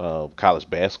course. College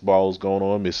basketball is going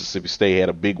on. Mississippi State had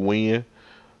a big win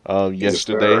Yes,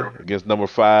 yesterday sir. against number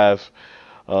five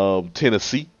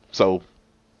Tennessee. So,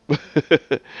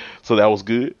 so that was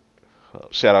good.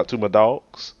 Shout out to my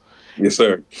dogs. Yes,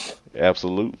 sir.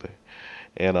 Absolutely.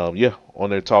 And yeah, on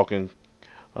there talking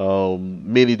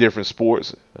many different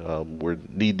sports. We're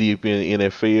knee deep in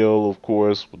NFL, of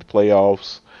course, with the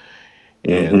playoffs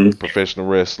and Mm-hmm. professional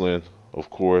wrestling, of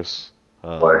course,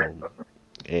 Right. um,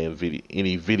 and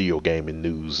any video gaming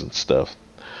news and stuff.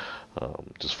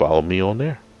 Just follow me on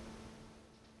there.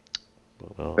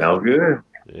 But, Sounds good.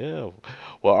 yeah.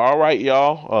 Well, all right,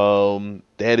 y'all.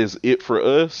 That is it for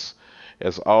us.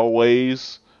 As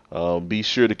always, be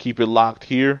sure to keep it locked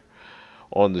here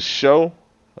on the show.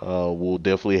 We'll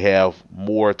definitely have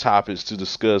more topics to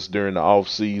discuss during the off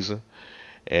season,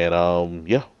 and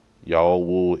yeah, y'all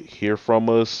will hear from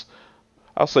us.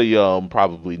 I'll say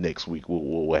probably next week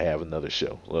we'll have another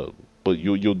show, but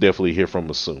you'll definitely hear from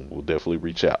us soon. We'll definitely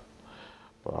reach out.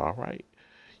 All right,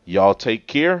 y'all take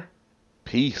care.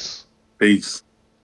 Peace. Peace.